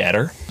 he'd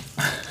shatter?"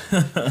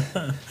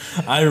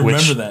 I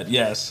remember that,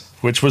 yes.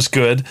 Which was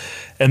good.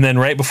 And then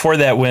right before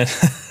that, when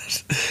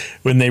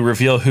they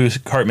reveal who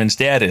Cartman's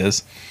dad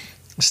is,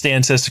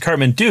 Stan says to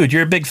Cartman, "Dude,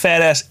 you're a big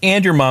fat ass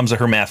and your mom's a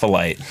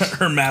hermaphrodite."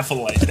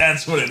 Hermaphrodite,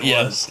 that's what it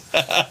was.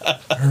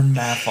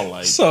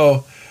 Hermaphrodite.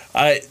 So,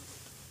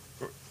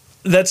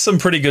 that's some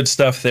pretty good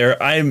stuff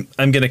there. I'm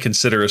going to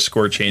consider a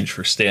score change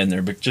for Stan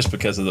there, but just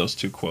because of those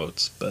 2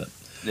 quotes. But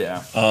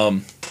yeah.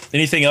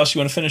 Anything else you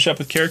want to finish up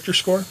with character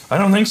score? I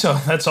don't think so.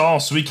 That's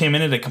all. So we came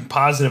in at a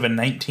composite of a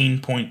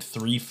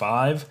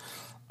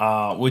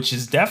 19.35, which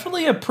is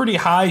definitely a pretty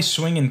high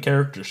swinging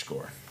character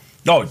score.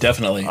 Oh,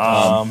 definitely.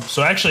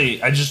 So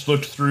actually, I just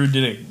looked through,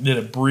 did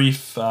a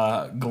brief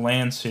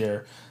glance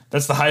here.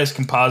 That's the highest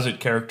composite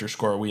character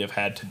score we have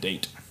had to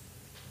date.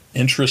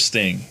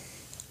 Interesting.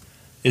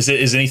 Is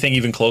anything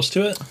even close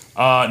to it?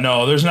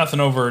 No, there's nothing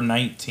over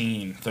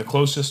 19. The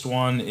closest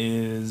one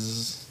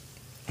is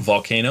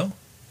Volcano.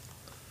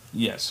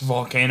 Yes,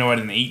 Volcano at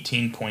an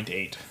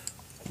 18.8.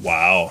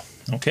 Wow.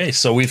 Okay,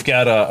 so we've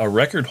got a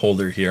record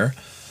holder here.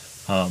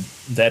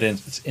 That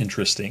is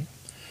interesting.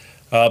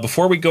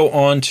 Before we go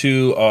on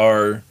to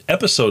our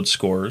episode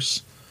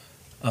scores,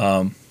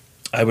 I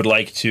would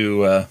like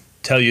to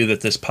tell you that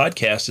this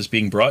podcast is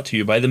being brought to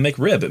you by the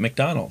McRib at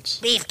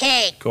McDonald's.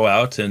 Beefcake. Go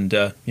out and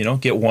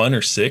get 1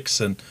 or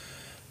 6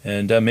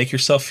 and make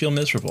yourself feel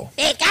miserable.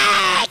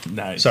 Beefcake.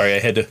 Nice. Sorry, I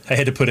had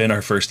to put in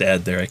our first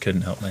ad there. I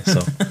couldn't help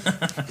myself.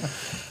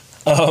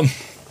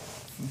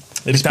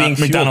 It's being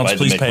fueled McDonald's, by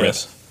please the pay McRib.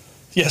 us.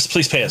 Yes,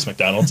 please pay us,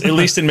 McDonald's. At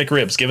least in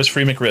McRibs. Give us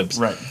free McRibs.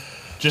 Right.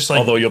 Just like,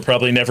 Although you'll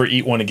probably never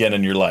eat one again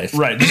in your life.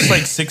 right, just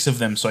like 6 of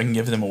them so I can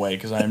give them away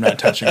because I am not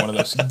touching one of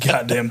those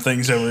goddamn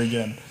things ever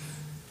again.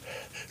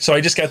 So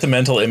I just got the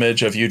mental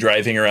image of you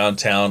driving around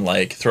town,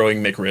 like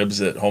throwing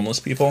McRibs at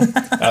homeless people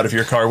out of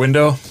your car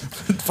window.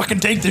 Fucking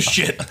take this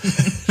shit.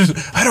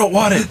 I don't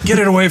want it. Get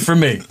it away from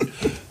me.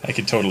 I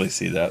could totally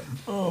see that.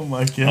 Oh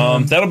my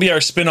god. That'll be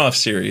our spin-off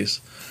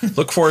series.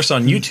 Look for us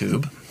on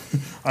YouTube.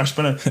 I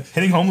spent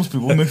hitting homeless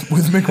people with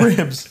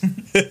McRibs.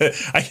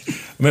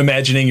 I'm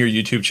imagining your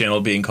YouTube channel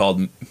being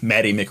called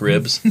Maddie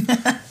McRibs.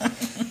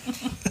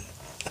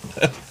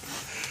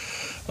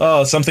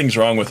 Oh, something's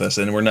wrong with us,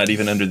 and we're not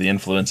even under the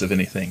influence of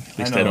anything. At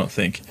least I don't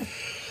think.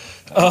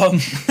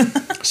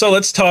 So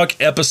let's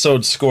talk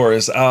episode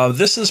scores.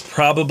 This is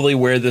probably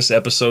where this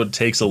episode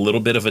takes a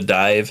little bit of a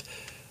dive.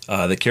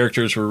 The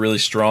characters were really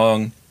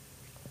strong,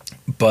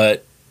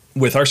 but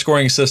with our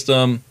scoring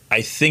system,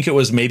 I think it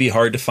was maybe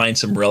hard to find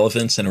some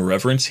relevance and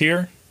irreverence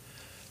here.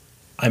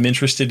 I'm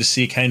interested to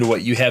see kind of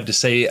what you have to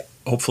say.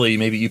 Hopefully,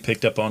 maybe you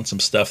picked up on some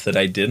stuff that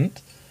I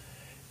didn't.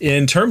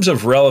 In terms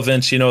of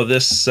relevance,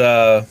 this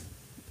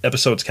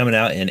episode's coming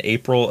out in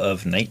April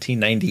of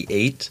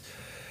 1998,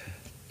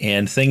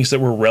 and things that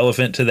were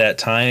relevant to that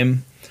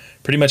time,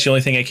 pretty much the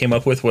only thing I came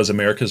up with was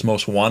America's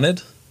Most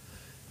Wanted.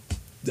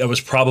 That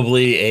was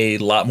probably a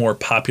lot more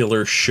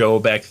popular show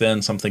back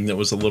then, something that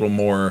was a little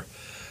more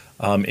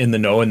in the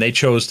know, and they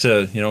chose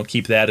to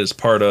keep that as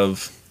part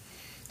of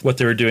what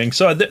they were doing.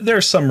 So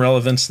there's some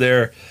relevance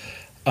there.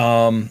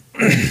 And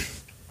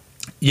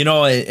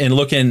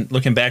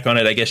looking back on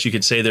it, I guess you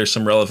could say there's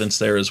some relevance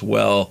there as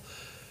well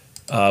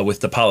with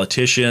the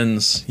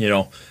politicians.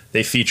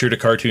 They featured a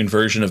cartoon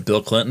version of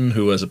Bill Clinton,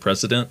 who was a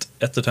president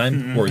at the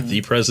time, or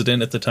the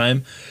president at the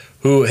time,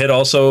 who had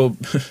also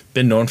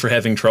been known for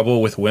having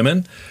trouble with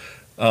women.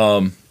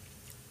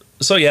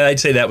 So yeah, I'd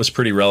say that was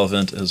pretty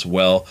relevant as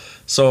well.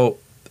 So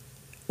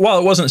while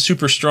it wasn't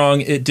super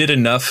strong, it did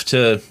enough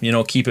to,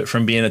 keep it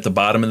from being at the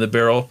bottom of the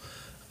barrel.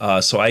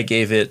 So I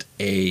gave it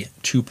a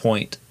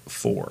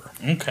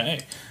 2.4.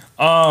 Okay.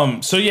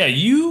 So yeah,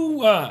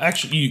 you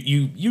actually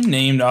you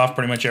named off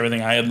pretty much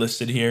everything I had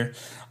listed here.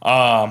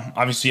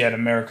 Obviously you had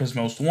America's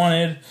Most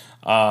Wanted.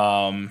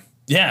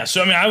 Yeah,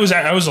 so I mean I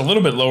was a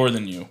little bit lower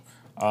than you.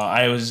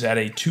 I was at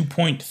a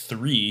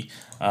 2.3,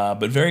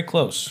 but very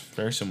close,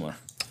 very similar.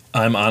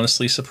 I'm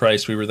honestly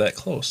surprised we were that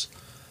close.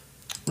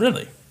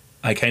 Really?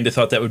 I kind of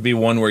thought that would be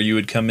one where you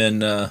would come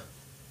in a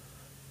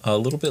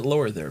little bit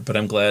lower there, but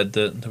I'm glad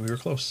that we were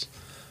close.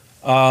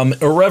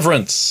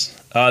 Irreverence.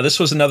 This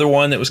was another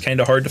one that was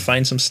kind of hard to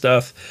find some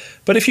stuff.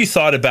 But if you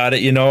thought about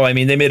it,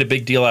 they made a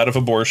big deal out of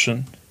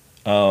abortion.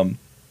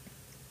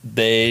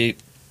 They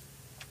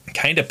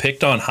kind of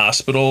picked on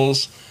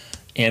hospitals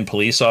and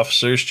police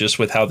officers just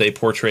with how they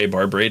portray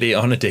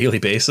Barbrady on a daily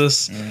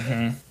basis.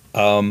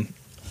 Mm-hmm.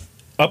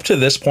 Up to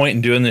this point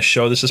in doing this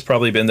show, this has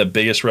probably been the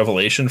biggest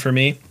revelation for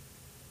me.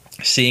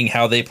 Seeing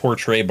how they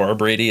portray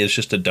Barbrady as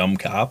just a dumb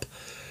cop.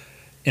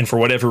 And for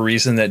whatever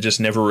reason, that just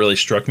never really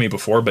struck me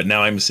before, but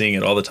now I'm seeing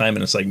it all the time,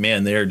 and it's like,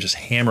 man, they're just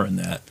hammering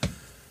that.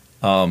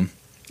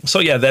 So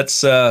yeah,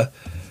 that's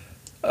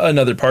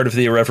another part of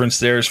the irreverence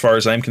there as far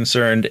as I'm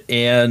concerned.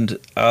 And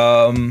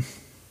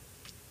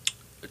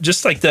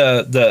just like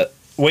the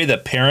way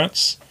that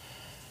parents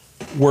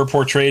were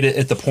portrayed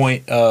at the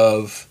point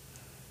of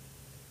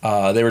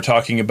they were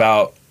talking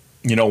about,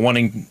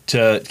 wanting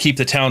to keep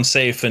the town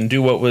safe and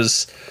do what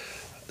was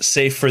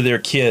safe for their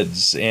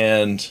kids,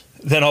 and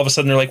then all of a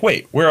sudden they're like,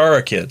 wait, where are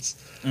our kids?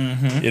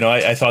 Mm-hmm.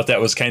 I thought that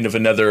was kind of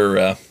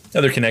another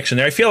connection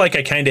there. I feel like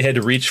I kind of had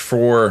to reach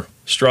for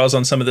straws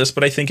on some of this,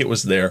 but I think it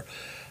was there.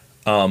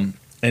 And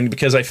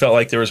because I felt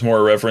like there was more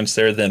irreverence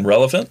there than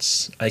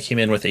relevance, I came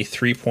in with a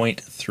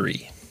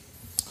 3.3.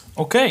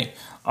 Okay.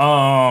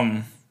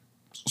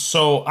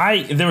 So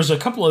there was a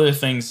couple other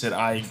things that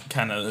I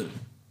kind of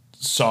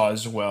saw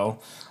as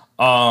well.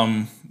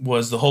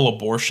 Was the whole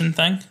abortion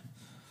thing.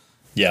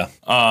 Yeah.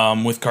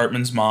 With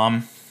Cartman's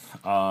mom,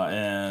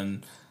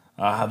 and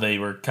how they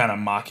were kind of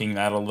mocking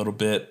that a little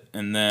bit.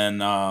 And then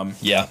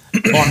yeah.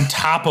 On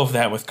top of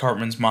that with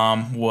Cartman's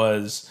mom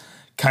was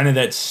kind of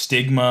that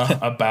stigma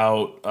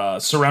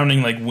about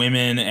surrounding like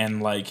women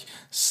and like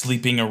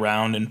sleeping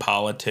around in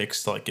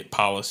politics to like get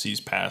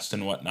policies passed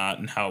and whatnot,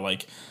 and how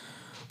like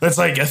that's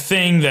like a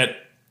thing that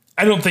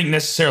I don't think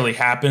necessarily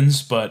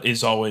happens, but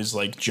is always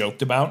like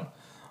joked about.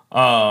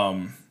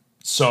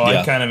 So yeah.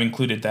 I kind of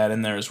included that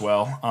in there as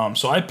well.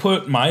 So I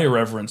put my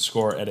irreverence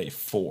score at a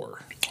 4.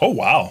 Oh,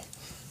 wow.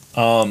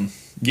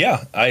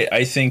 Yeah,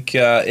 I think,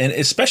 and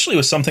especially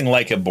with something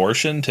like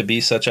abortion to be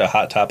such a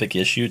hot topic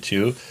issue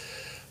too.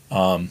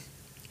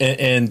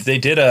 And they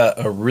did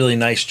a really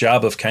nice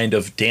job of kind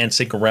of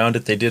dancing around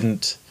it. They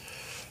didn't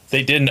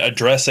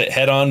address it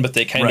head on, but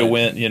they kind of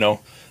went,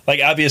 like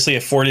obviously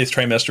a 40th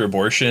trimester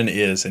abortion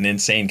is an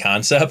insane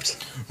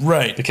concept.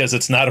 Right. Because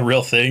it's not a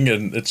real thing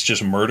and it's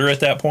just murder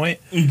at that point.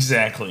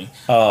 Exactly.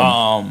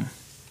 And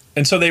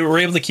so they were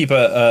able to keep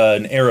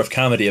an air of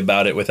comedy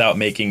about it without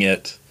making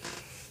it,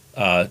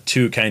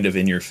 too kind of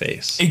in your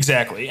face.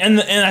 Exactly. And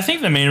I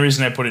think the main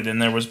reason I put it in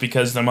there was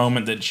because the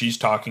moment that she's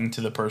talking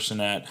to the person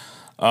at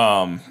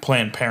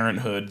Planned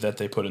Parenthood that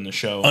they put in the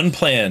show.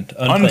 Unplanned.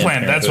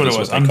 That's what it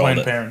was. Unplanned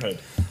it. Parenthood.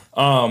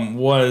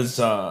 Was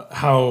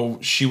how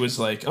she was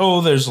like,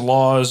 oh, there's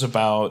laws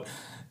about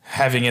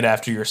having it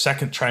after your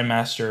second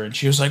trimester. And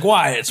she was like,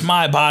 why? It's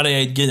my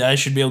body. I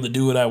should be able to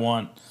do what I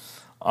want.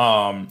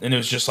 And it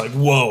was just like,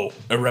 whoa,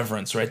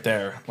 irreverence right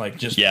there. Like,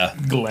 just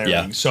glaring.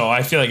 Yeah. So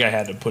I feel like I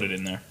had to put it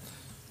in there.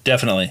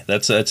 Definitely.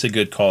 That's a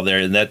good call there.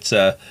 And that's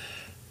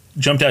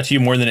jumped out to you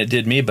more than it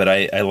did me, but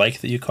I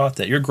like that you caught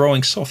that. You're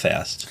growing so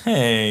fast.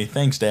 Hey,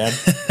 thanks, Dad.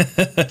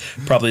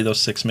 Probably those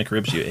 6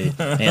 McRibs you ate.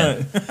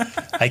 Man,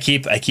 I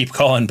keep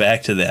calling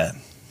back to that.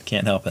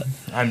 Can't help it.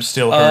 I'm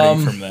still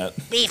hurting from that.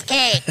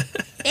 Beefcake!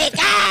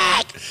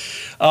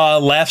 Beefcake!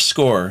 Laugh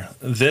score.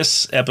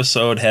 This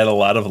episode had a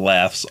lot of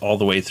laughs all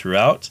the way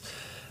throughout.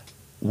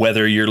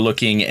 Whether you're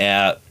looking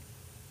at,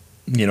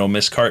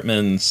 Miss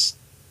Cartman's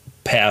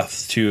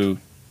path to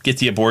get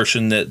the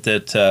abortion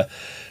that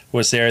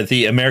was there,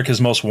 the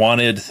America's Most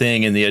Wanted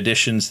thing, and the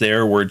auditions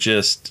there were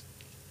just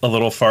a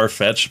little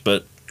far-fetched,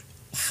 but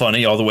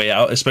funny all the way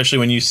out, especially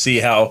when you see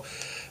how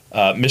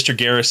Mr.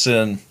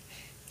 Garrison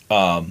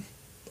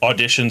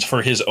auditions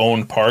for his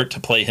own part to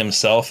play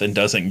himself and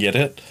doesn't get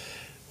it,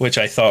 which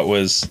I thought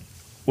was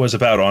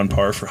about on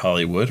par for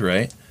Hollywood,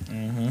 right?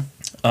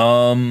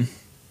 Mm-hmm.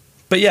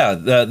 But yeah,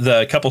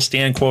 the couple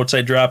Stan quotes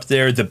I dropped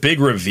there, the big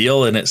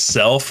reveal in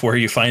itself where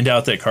you find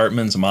out that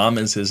Cartman's mom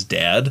is his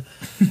dad.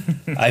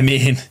 I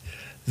mean,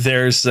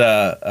 there's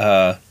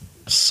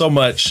so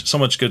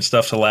much good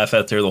stuff to laugh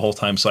at there the whole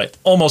time. So I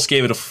almost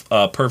gave it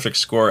a perfect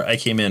score. I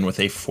came in with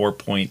a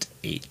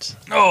 4.8.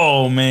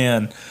 Oh,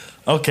 man.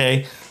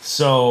 Okay,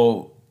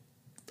 so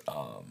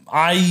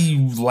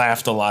I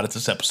laughed a lot at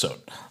this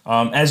episode.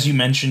 As you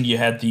mentioned, you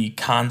had the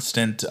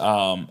constant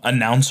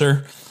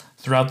announcer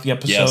throughout the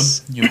episode.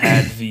 Yes. You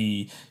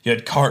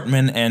had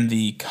Cartman and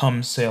the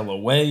 "Come Sail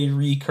Away"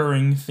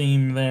 recurring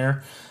theme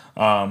there.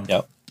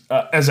 Yep.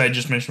 As I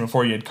just mentioned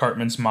before, you had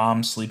Cartman's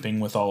mom sleeping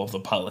with all of the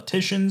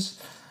politicians.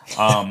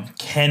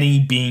 Kenny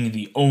being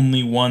the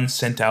only one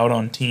sent out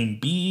on Team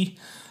B.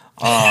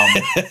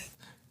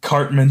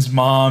 Cartman's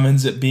mom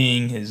ends up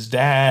being his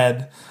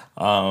dad.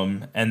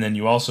 And then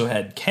you also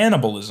had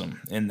cannibalism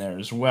in there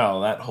as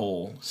well. That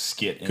whole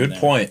skit in there. Good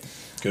point.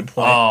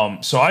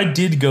 So I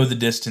did go the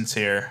distance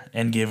here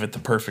and give it the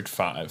perfect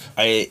 5.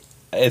 I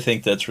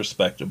think that's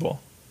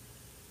respectable.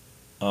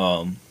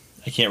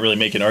 I can't really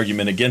make an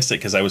argument against it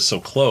because I was so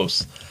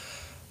close.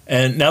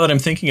 And now that I'm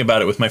thinking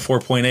about it with my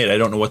 4.8, I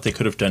don't know what they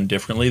could have done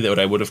differently that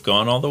I would have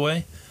gone all the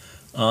way.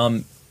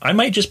 I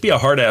might just be a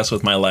hard ass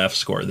with my laugh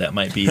score. That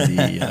might be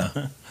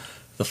the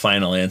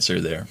final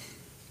answer there.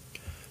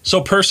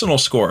 So personal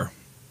score.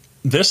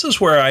 This is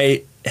where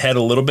I had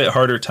a little bit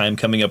harder time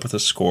coming up with a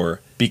score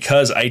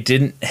because I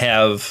didn't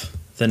have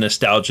the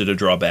nostalgia to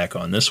draw back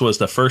on. This was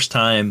the first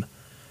time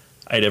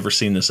I'd ever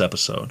seen this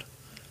episode.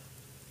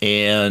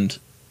 And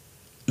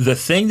the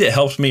thing that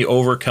helped me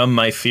overcome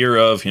my fear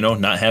of,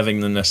 not having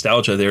the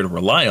nostalgia there to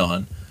rely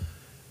on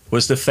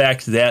was the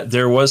fact that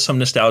there was some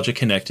nostalgia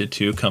connected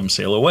to Come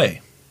Sail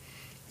Away.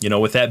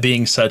 With that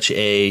being such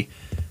a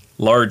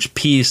large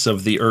piece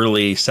of the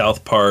early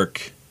South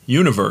Park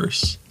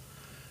universe,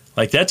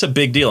 like that's a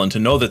big deal. And to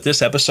know that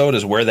this episode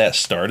is where that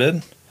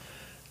started,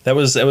 that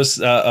was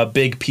a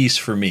big piece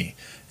for me.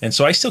 And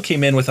so I still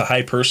came in with a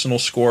high personal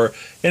score.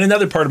 And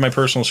another part of my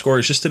personal score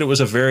is just that it was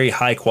a very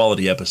high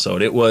quality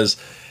episode. It was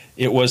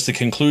the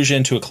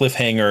conclusion to a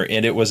cliffhanger,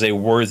 and it was a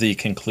worthy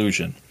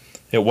conclusion.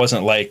 It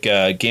wasn't like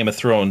Game of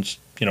Thrones,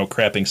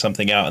 crapping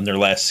something out in their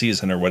last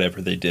season or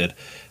whatever they did.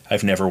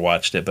 I've never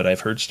watched it, but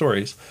I've heard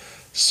stories.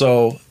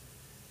 So,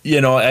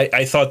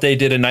 I thought they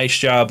did a nice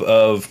job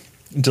of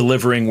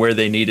delivering where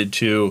they needed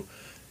to.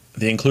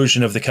 The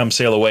inclusion of the Come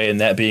Sail Away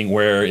and that being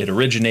where it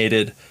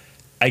originated,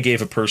 I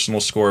gave a personal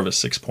score of a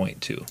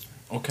 6.2.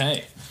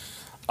 Okay.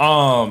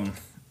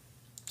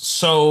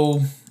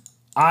 So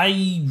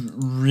I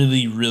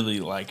really, really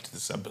liked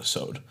this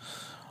episode.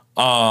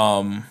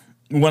 When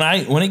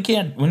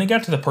it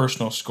got to the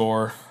personal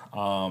score,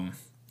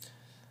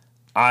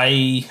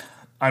 I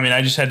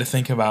just had to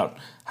think about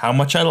how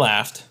much I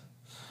laughed,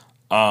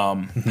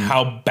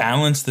 how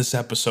balanced this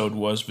episode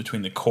was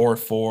between the core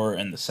 4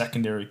 and the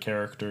secondary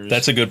characters.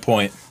 That's a good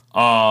point.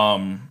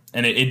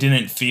 And it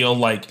didn't feel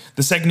like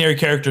the secondary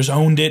characters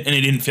owned it, and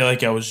it didn't feel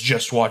like I was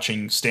just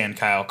watching Stan,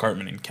 Kyle,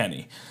 Cartman, and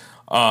Kenny.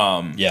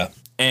 Yeah.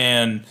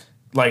 And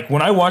like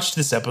when I watched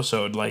this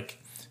episode, like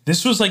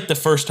this was like the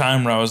first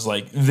time where I was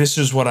like, this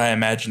is what I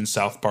imagined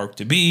South Park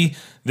to be.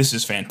 This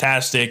is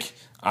fantastic.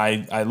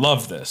 I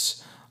love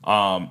this.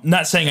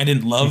 Not saying I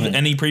didn't love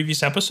any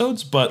previous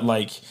episodes, but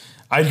like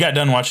I got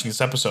done watching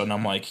this episode and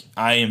I'm like,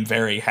 I am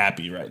very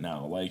happy right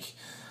now. Like,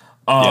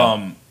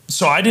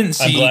 so I didn't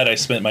see. I'm glad I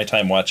spent my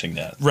time watching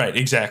that. Right,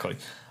 exactly.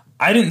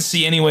 I didn't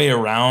see any way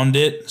around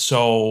it,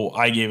 so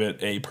I gave it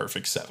a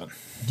perfect 7.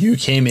 You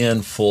came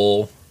in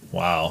full.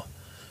 Wow.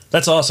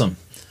 That's awesome.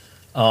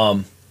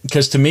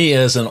 Because to me,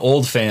 as an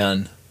old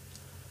fan,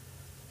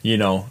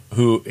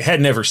 who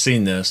had never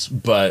seen this,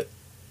 but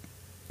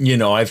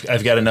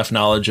I've got enough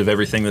knowledge of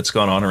everything that's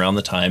gone on around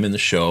the time in the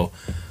show.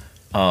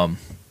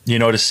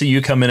 To see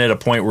you come in at a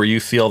point where you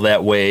feel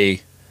that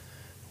way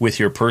with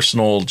your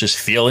personal just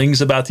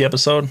feelings about the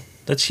episode,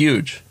 that's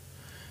huge.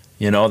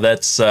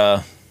 That's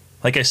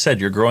like I said,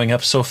 you're growing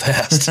up so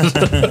fast.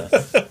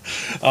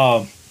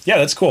 Yeah,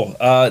 that's cool.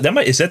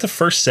 Is that the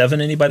first 7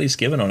 anybody's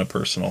given on a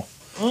personal?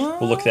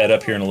 We'll look that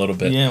up here in a little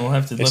bit. Yeah, we'll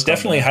have to look. It's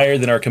definitely higher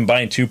than our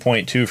combined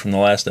 2.2 from the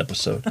last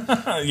episode.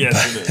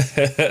 Yes,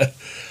 it is.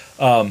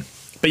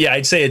 But yeah,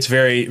 I'd say it's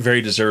very,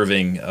 very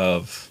deserving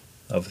of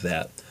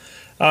that.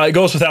 It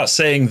goes without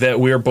saying that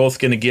we're both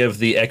going to give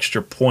the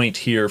extra point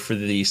here for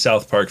the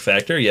South Park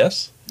factor,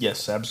 yes?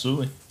 Yes,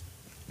 absolutely.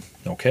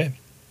 Okay.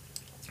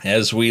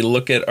 As we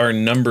look at our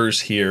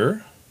numbers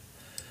here,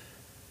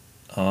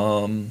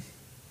 wow,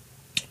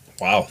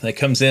 that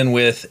comes in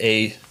with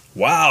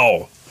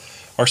wow.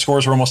 Our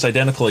scores were almost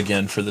identical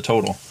again for the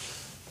total.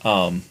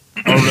 Oh,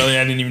 really?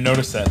 I didn't even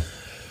notice that.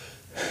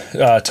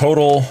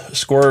 Total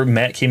score,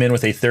 Matt came in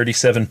with a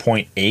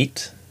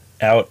 37.8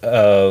 out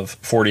of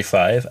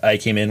 45. I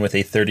came in with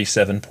a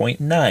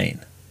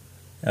 37.9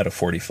 out of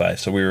 45.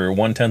 So we were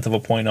 1/10 of a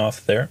point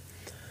off there.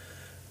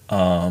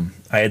 I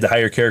had the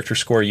higher character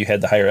score. You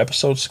had the higher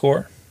episode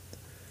score.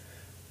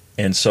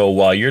 And so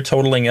while you're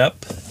totaling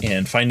up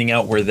and finding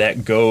out where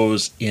that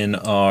goes in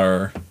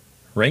our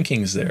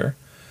rankings there,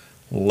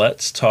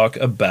 let's talk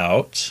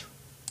about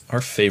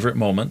our favorite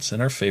moments and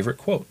our favorite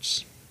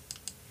quotes.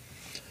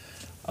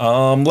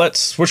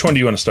 Which one do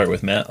you want to start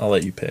with, Matt? I'll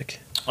let you pick.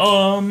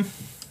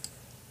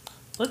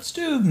 Let's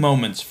do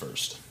moments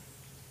first.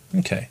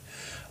 Okay.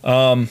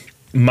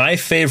 My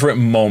favorite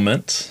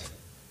moment,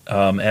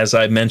 as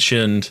I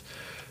mentioned,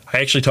 I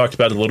actually talked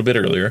about it a little bit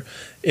earlier,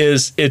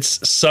 is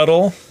it's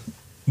subtle,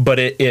 but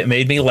it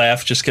made me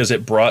laugh just because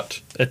it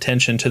brought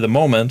attention to the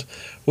moment,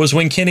 was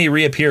when Kenny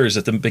reappears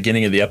at the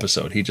beginning of the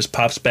episode. He just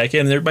pops back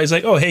in, and everybody's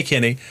like, oh, hey,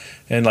 Kenny.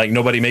 And,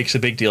 nobody makes a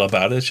big deal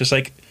about it. It's just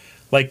like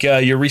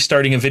you're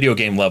restarting a video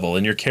game level,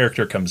 and your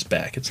character comes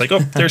back. It's like, oh,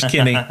 there's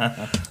Kenny.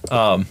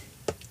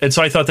 And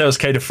so I thought that was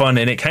kind of fun,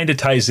 and it kind of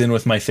ties in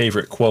with my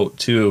favorite quote,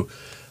 too.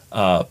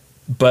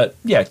 But,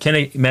 yeah,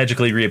 Kenny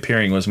magically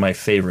reappearing was my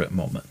favorite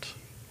moment.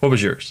 What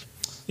was yours?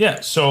 Yeah,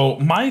 so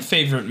my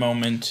favorite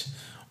moment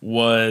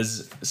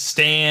was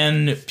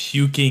Stan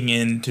puking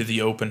into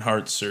the open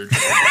heart surgery.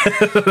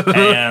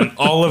 And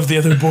all of the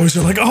other boys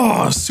are like,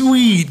 oh,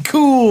 sweet,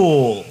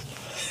 cool.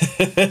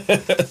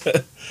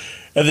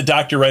 And the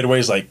doctor right away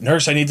is like,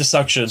 nurse, I need the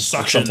suction. Or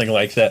something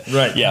like that.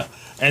 Right. Yeah.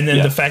 And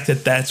then the fact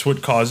that that's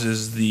what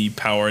causes the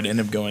power to end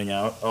up going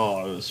out.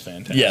 Oh, it was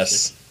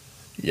fantastic.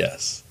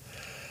 Yes.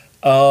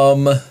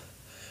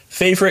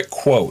 Favorite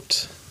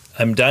quote.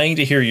 I'm dying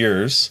to hear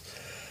yours.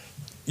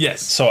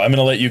 Yes. So I'm going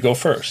to let you go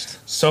first.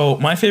 So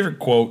my favorite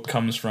quote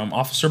comes from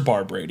Officer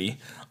Barbrady.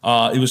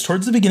 It was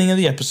towards the beginning of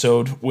the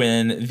episode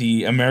when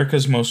the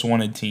America's Most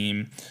Wanted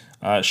team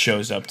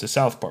shows up to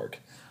South Park.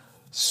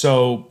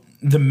 So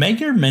the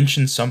mayor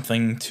mentions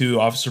something to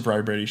Officer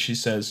Barbrady. She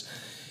says,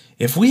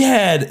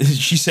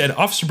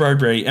 Officer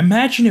Barbrady,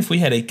 imagine if we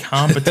had a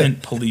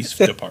competent police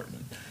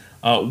department.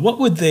 What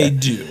would they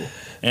do?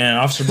 And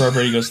Officer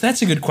Barbrady goes,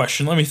 that's a good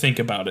question. Let me think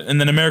about it.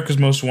 And then America's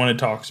Most Wanted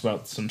talks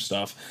about some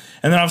stuff.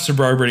 And then Officer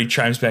Barbrady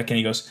chimes back in.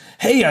 He goes,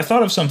 hey, I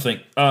thought of something.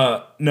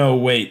 No,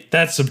 wait,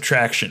 that's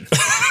subtraction.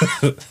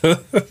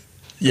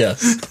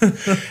 Yes.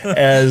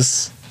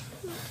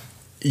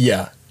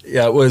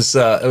 It was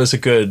a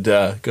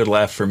good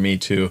laugh for me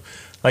too.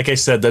 Like I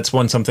said, that's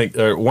one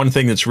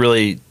thing that's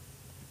really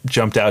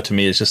jumped out to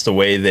me is just the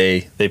way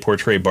they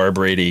portray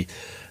Barbrady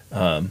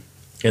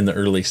in the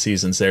early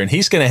seasons there. And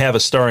he's going to have a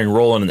starring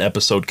role in an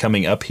episode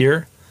coming up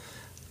here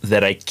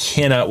that I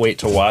cannot wait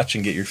to watch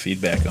and get your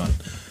feedback on.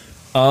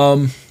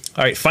 All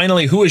right,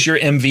 finally, who is your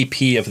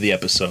MVP of the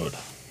episode?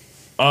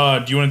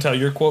 Do you want to tell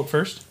your quote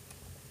first?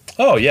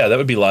 Oh, yeah, that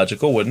would be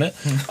logical, wouldn't it?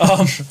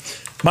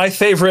 My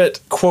favorite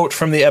quote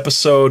from the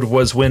episode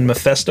was when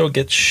Mephisto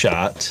gets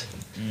shot,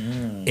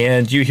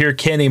 and you hear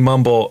Kenny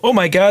mumble, oh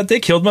my God,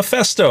 they killed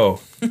Mephisto.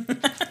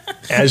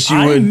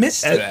 I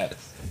missed that.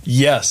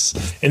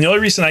 Yes. And the only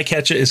reason I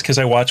catch it is because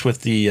I watch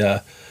with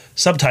the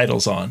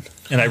subtitles on.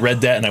 And I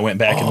read that and I went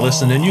back and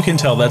listened. And you can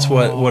tell that's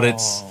what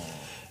it's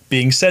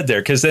being said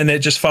there. Because then it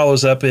just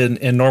follows up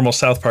in normal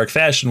South Park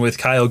fashion with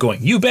Kyle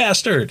going, you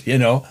bastard,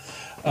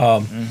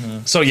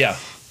 So, yeah.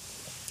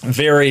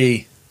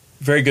 Very,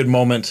 very good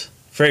moment.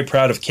 Very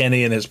proud of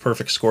Kenny and his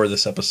perfect score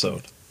this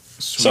episode.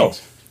 Sweet.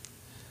 So,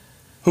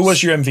 who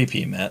was your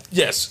MVP, Matt?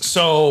 Yes.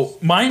 So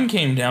mine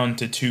came down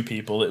to two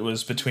people. It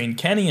was between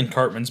Kenny and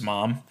Cartman's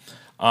mom.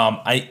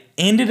 I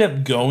ended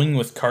up going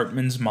with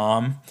Cartman's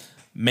mom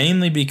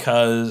mainly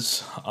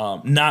because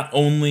not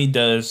only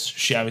does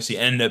she obviously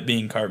end up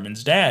being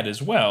Cartman's dad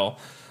as well,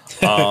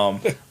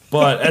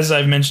 but as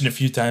I've mentioned a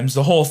few times,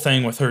 the whole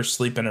thing with her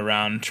sleeping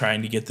around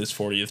trying to get this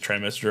 40th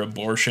trimester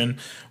abortion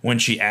when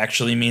she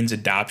actually means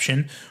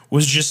adoption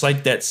was just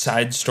like that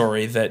side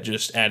story that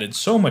just added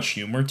so much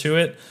humor to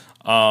it.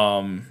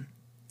 And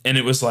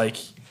it was like,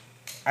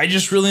 I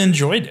just really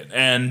enjoyed it.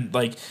 And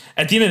like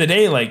at the end of the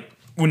day, like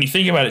when you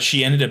think about it,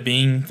 she ended up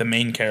being the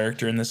main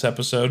character in this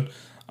episode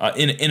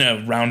in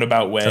a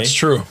roundabout way. That's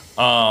true.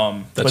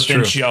 But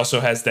then she also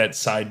has that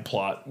side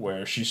plot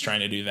where she's trying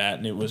to do that,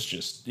 and it was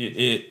just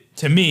it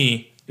to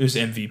me it was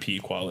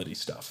MVP quality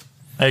stuff.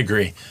 I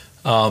agree.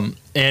 And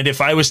if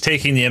I was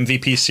taking the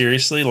MVP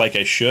seriously, like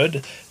I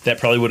should, that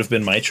probably would have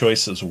been my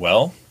choice as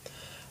well.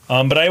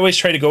 But I always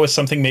try to go with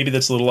something maybe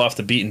that's a little off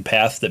the beaten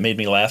path that made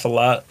me laugh a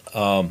lot.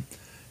 And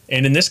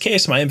in this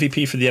case, my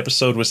MVP for the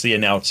episode was the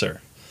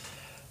announcer.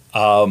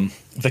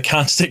 The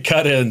constant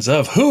cut-ins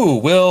of who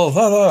will,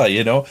 blah, blah,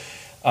 you know,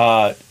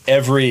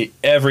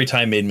 every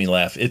time made me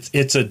laugh.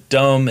 It's a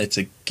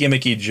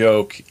gimmicky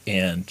joke,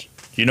 and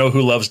you know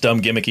who loves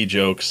dumb gimmicky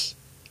jokes?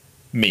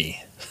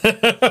 Me.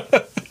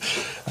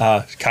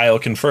 Kyle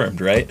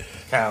confirmed, right?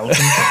 Kyle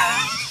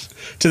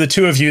confirmed. To the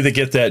two of you that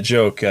get that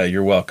joke,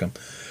 you're welcome.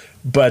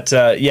 But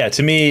yeah,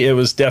 to me, it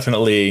was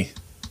definitely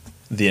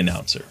the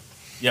announcer.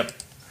 Yep,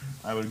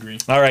 I would agree.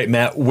 All right,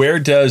 Matt, where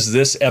does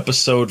this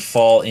episode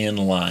fall in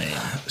line?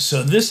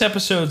 So this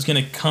episode's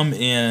going to come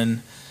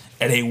in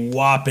at a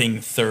whopping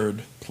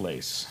 3rd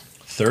place.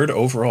 3rd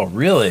overall,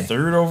 really?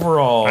 3rd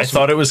overall. I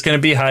thought it was going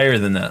to be higher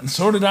than that.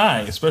 So did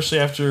I, especially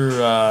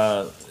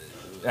after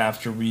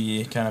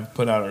we kind of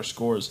put out our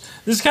scores.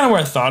 This is kind of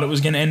where I thought it was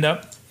going to end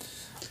up.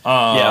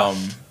 Yeah.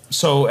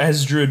 So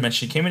as Drew had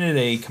mentioned, it came in at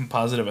a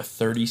composite of a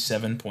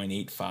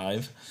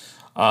 37.85.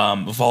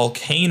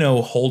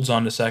 Volcano holds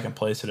on to second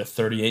place at a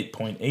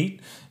 38.8,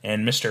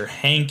 and Mr.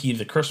 Hanky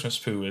the Christmas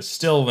Poo is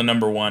still the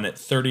number one at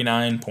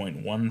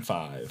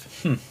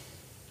 39.15.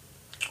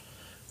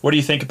 What do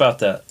you think about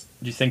that?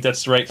 Do you think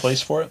that's the right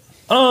place for it?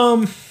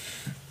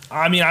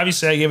 I mean,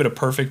 obviously I gave it a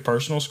perfect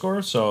personal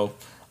score, so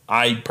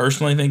I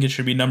personally think it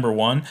should be number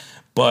one,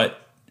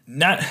 but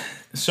not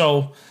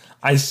so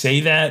I say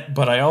that,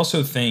 but I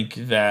also think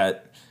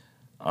that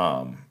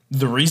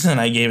the reason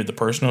I gave it the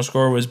personal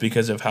score was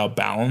because of how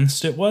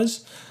balanced it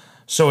was.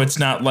 So it's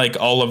not like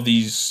all of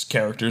these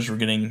characters were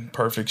getting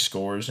perfect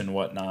scores and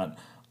whatnot.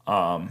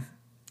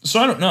 So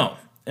I don't know.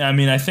 I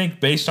mean, I think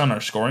based on our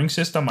scoring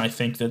system, I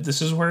think that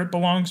this is where it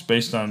belongs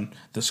based on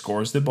the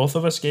scores that both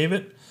of us gave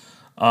it.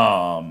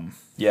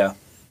 Yeah.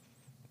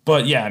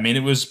 But yeah, I mean,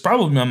 it was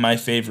probably my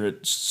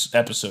favorite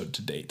episode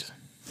to date.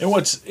 And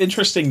what's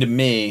interesting to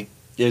me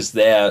is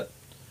that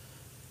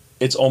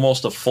it's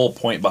almost a full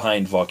point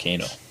behind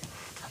Volcano.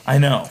 I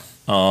know.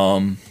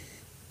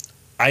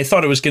 I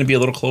thought it was going to be a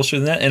little closer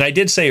than that. And I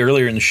did say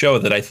earlier in the show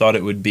that I thought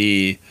it would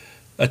be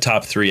a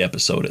top 3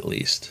 episode at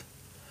least.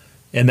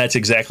 And that's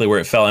exactly where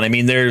it fell. And I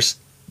mean, there's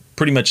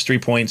pretty much 3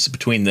 points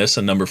between this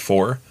and number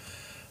 4.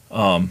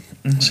 So,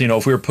 you know,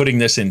 if we were putting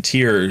this in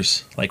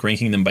tiers, like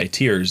ranking them by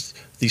tiers,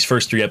 these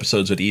first 3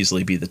 episodes would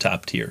easily be the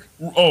top tier.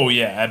 Oh,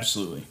 yeah,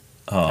 absolutely.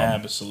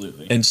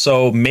 Absolutely. And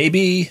so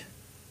maybe,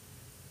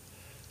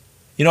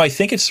 you know, I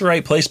think it's the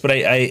right place, but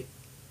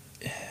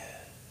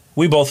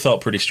we both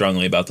felt pretty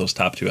strongly about those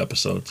top 2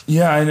 episodes.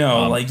 Yeah, I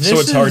know. Like this so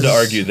it's hard to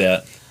argue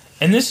that.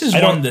 And this is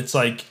one that's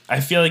like,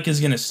 I feel like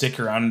is going to stick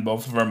around in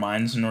both of our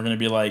minds, and we're going to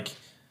be like,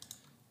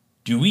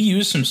 do we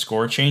use some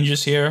score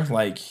changes here?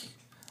 Like,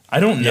 I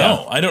don't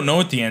know. I don't know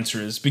what the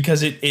answer is,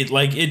 because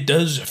it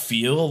does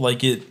feel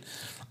like it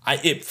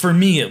for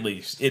me at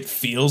least, it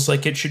feels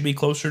like it should be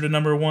closer to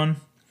number 1.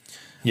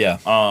 Yeah.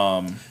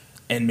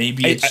 And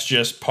maybe it's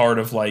just part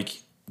of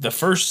like the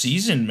first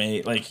season,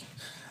 like,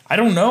 I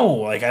don't know.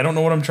 Like, I don't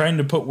know what I'm trying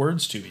to put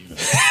words to even.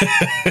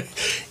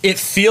 It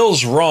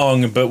feels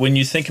wrong, but when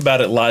you think about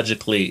it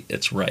logically,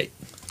 it's right.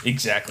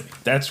 Exactly.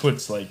 That's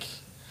what's like,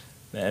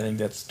 I think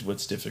that's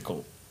what's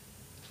difficult.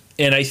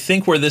 And I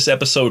think where this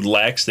episode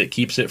lacks that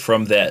keeps it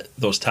from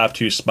those top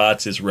 2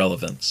 spots is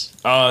relevance.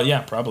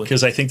 Yeah, probably.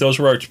 Because I think those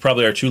were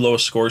probably our 2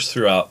 lowest scores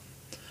throughout.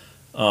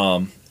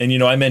 And, you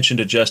know, I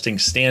mentioned adjusting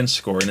Stan's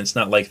score, and it's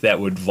not like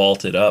that would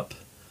vault it up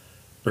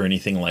or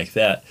anything like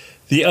that.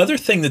 The other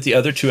thing that the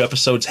other 2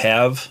 episodes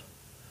have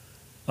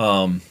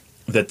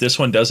that this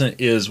one doesn't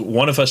is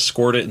one of us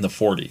scored it in the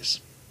 40s.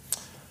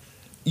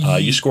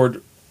 You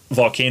scored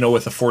Volcano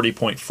with a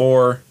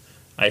 40.4.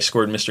 I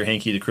scored Mr.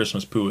 Hanky the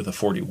Christmas Poo with a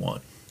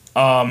 41.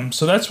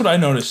 So that's what I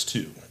noticed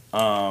too.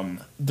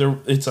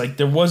 It's like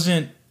there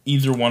wasn't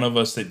either one of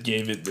us that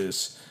gave it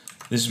this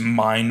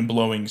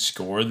mind-blowing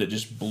score that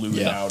just blew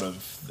it out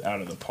of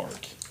the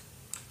park.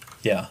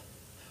 Yeah.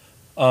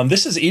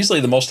 This is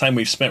easily the most time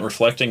we've spent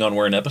reflecting on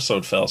where an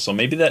episode fell, so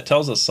maybe that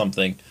tells us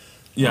something.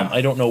 Yeah.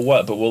 I don't know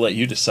what, but we'll let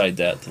you decide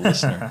that, the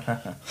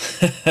listener.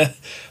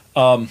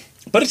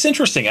 But it's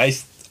interesting.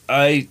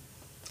 I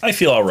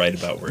feel all right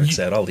about where it's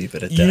at. I'll leave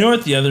it at that. You know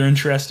what the other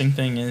interesting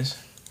thing is?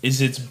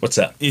 What's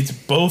that? It's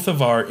both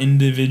of our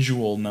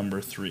individual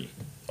number 3.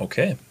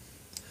 Okay.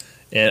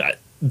 And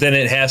then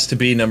it has to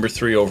be number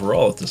 3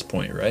 overall at this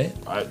point, right?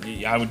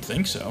 I would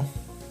think so.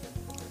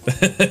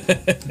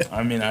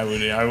 I mean,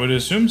 I would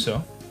assume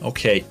so.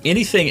 Okay.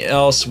 Anything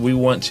else we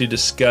want to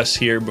discuss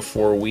here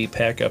before we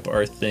pack up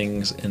our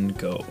things and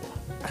go?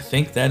 I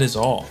think that is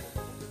all.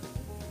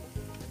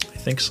 I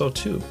think so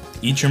too.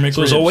 Eat your McRibs.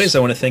 So as always, I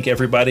want to thank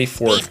everybody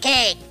for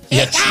Beefcake.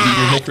 Yes,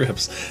 eat your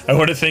McRibs. I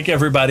want to thank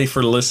everybody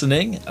for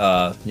listening.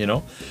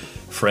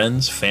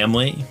 Friends,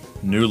 family,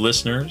 new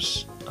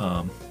listeners,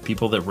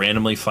 people that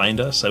randomly find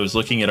us. I was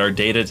looking at our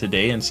data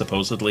today, and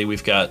supposedly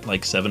we've got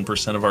like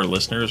 7% of our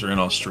listeners are in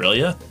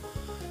Australia.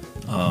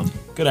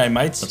 Good eye,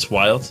 mates. That's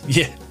wild.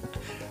 Yeah.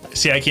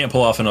 See, I can't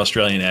pull off an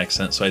Australian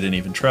accent, so I didn't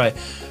even try.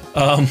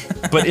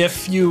 But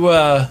if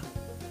you're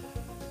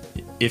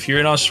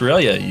in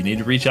Australia, you need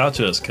to reach out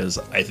to us, because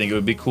I think it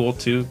would be cool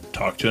to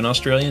talk to an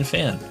Australian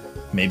fan.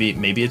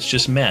 Maybe it's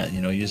just Matt,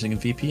 using a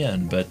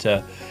VPN. But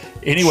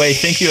anyway,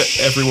 thank you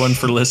everyone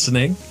for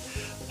listening.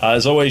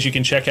 As always, you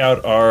can check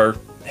out our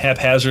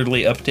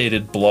haphazardly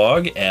updated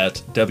blog at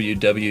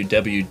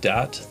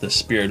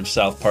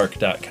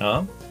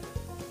www.thespiritofsouthpark.com.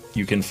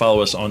 You can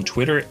follow us on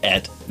Twitter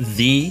at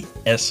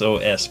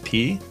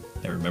 @TheSOSP.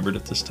 I remembered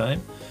it this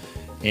time.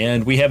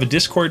 And we have a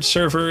Discord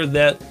server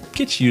that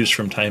gets used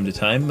from time to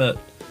time, but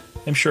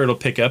I'm sure it'll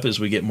pick up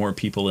as we get more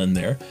people in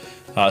there.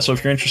 So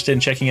if you're interested in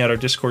checking out our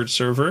Discord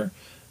server,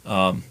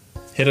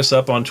 hit us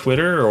up on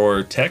Twitter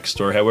or text,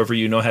 or however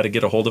you know how to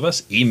get a hold of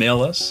us.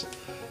 Email us,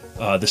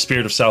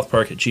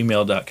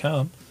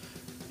 thespiritofsouthpark@gmail.com,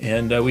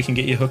 and we can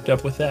get you hooked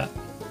up with that.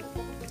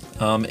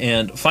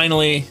 And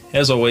finally,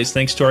 as always,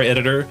 thanks to our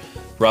editor,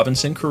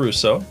 Robinson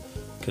Caruso,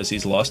 because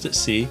he's lost at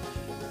sea.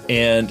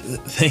 And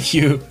thank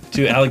you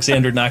to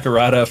Alexander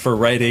Nakarada for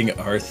writing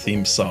our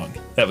theme song.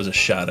 That was a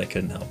shot, I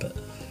couldn't help it.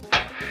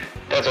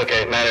 That's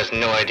okay. Matt has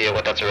no idea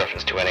what that's a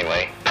reference to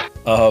anyway.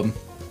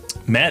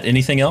 Matt,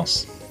 anything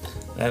else?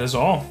 That is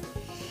all.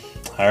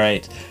 All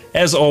right.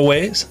 As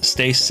always,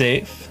 stay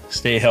safe,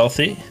 stay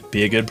healthy,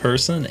 be a good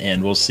person,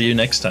 and we'll see you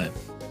next time.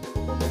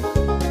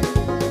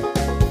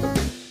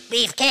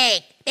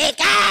 Beefcake!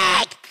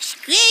 Beefcake!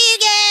 Screw you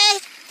guys!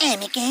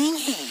 I'm a going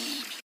home.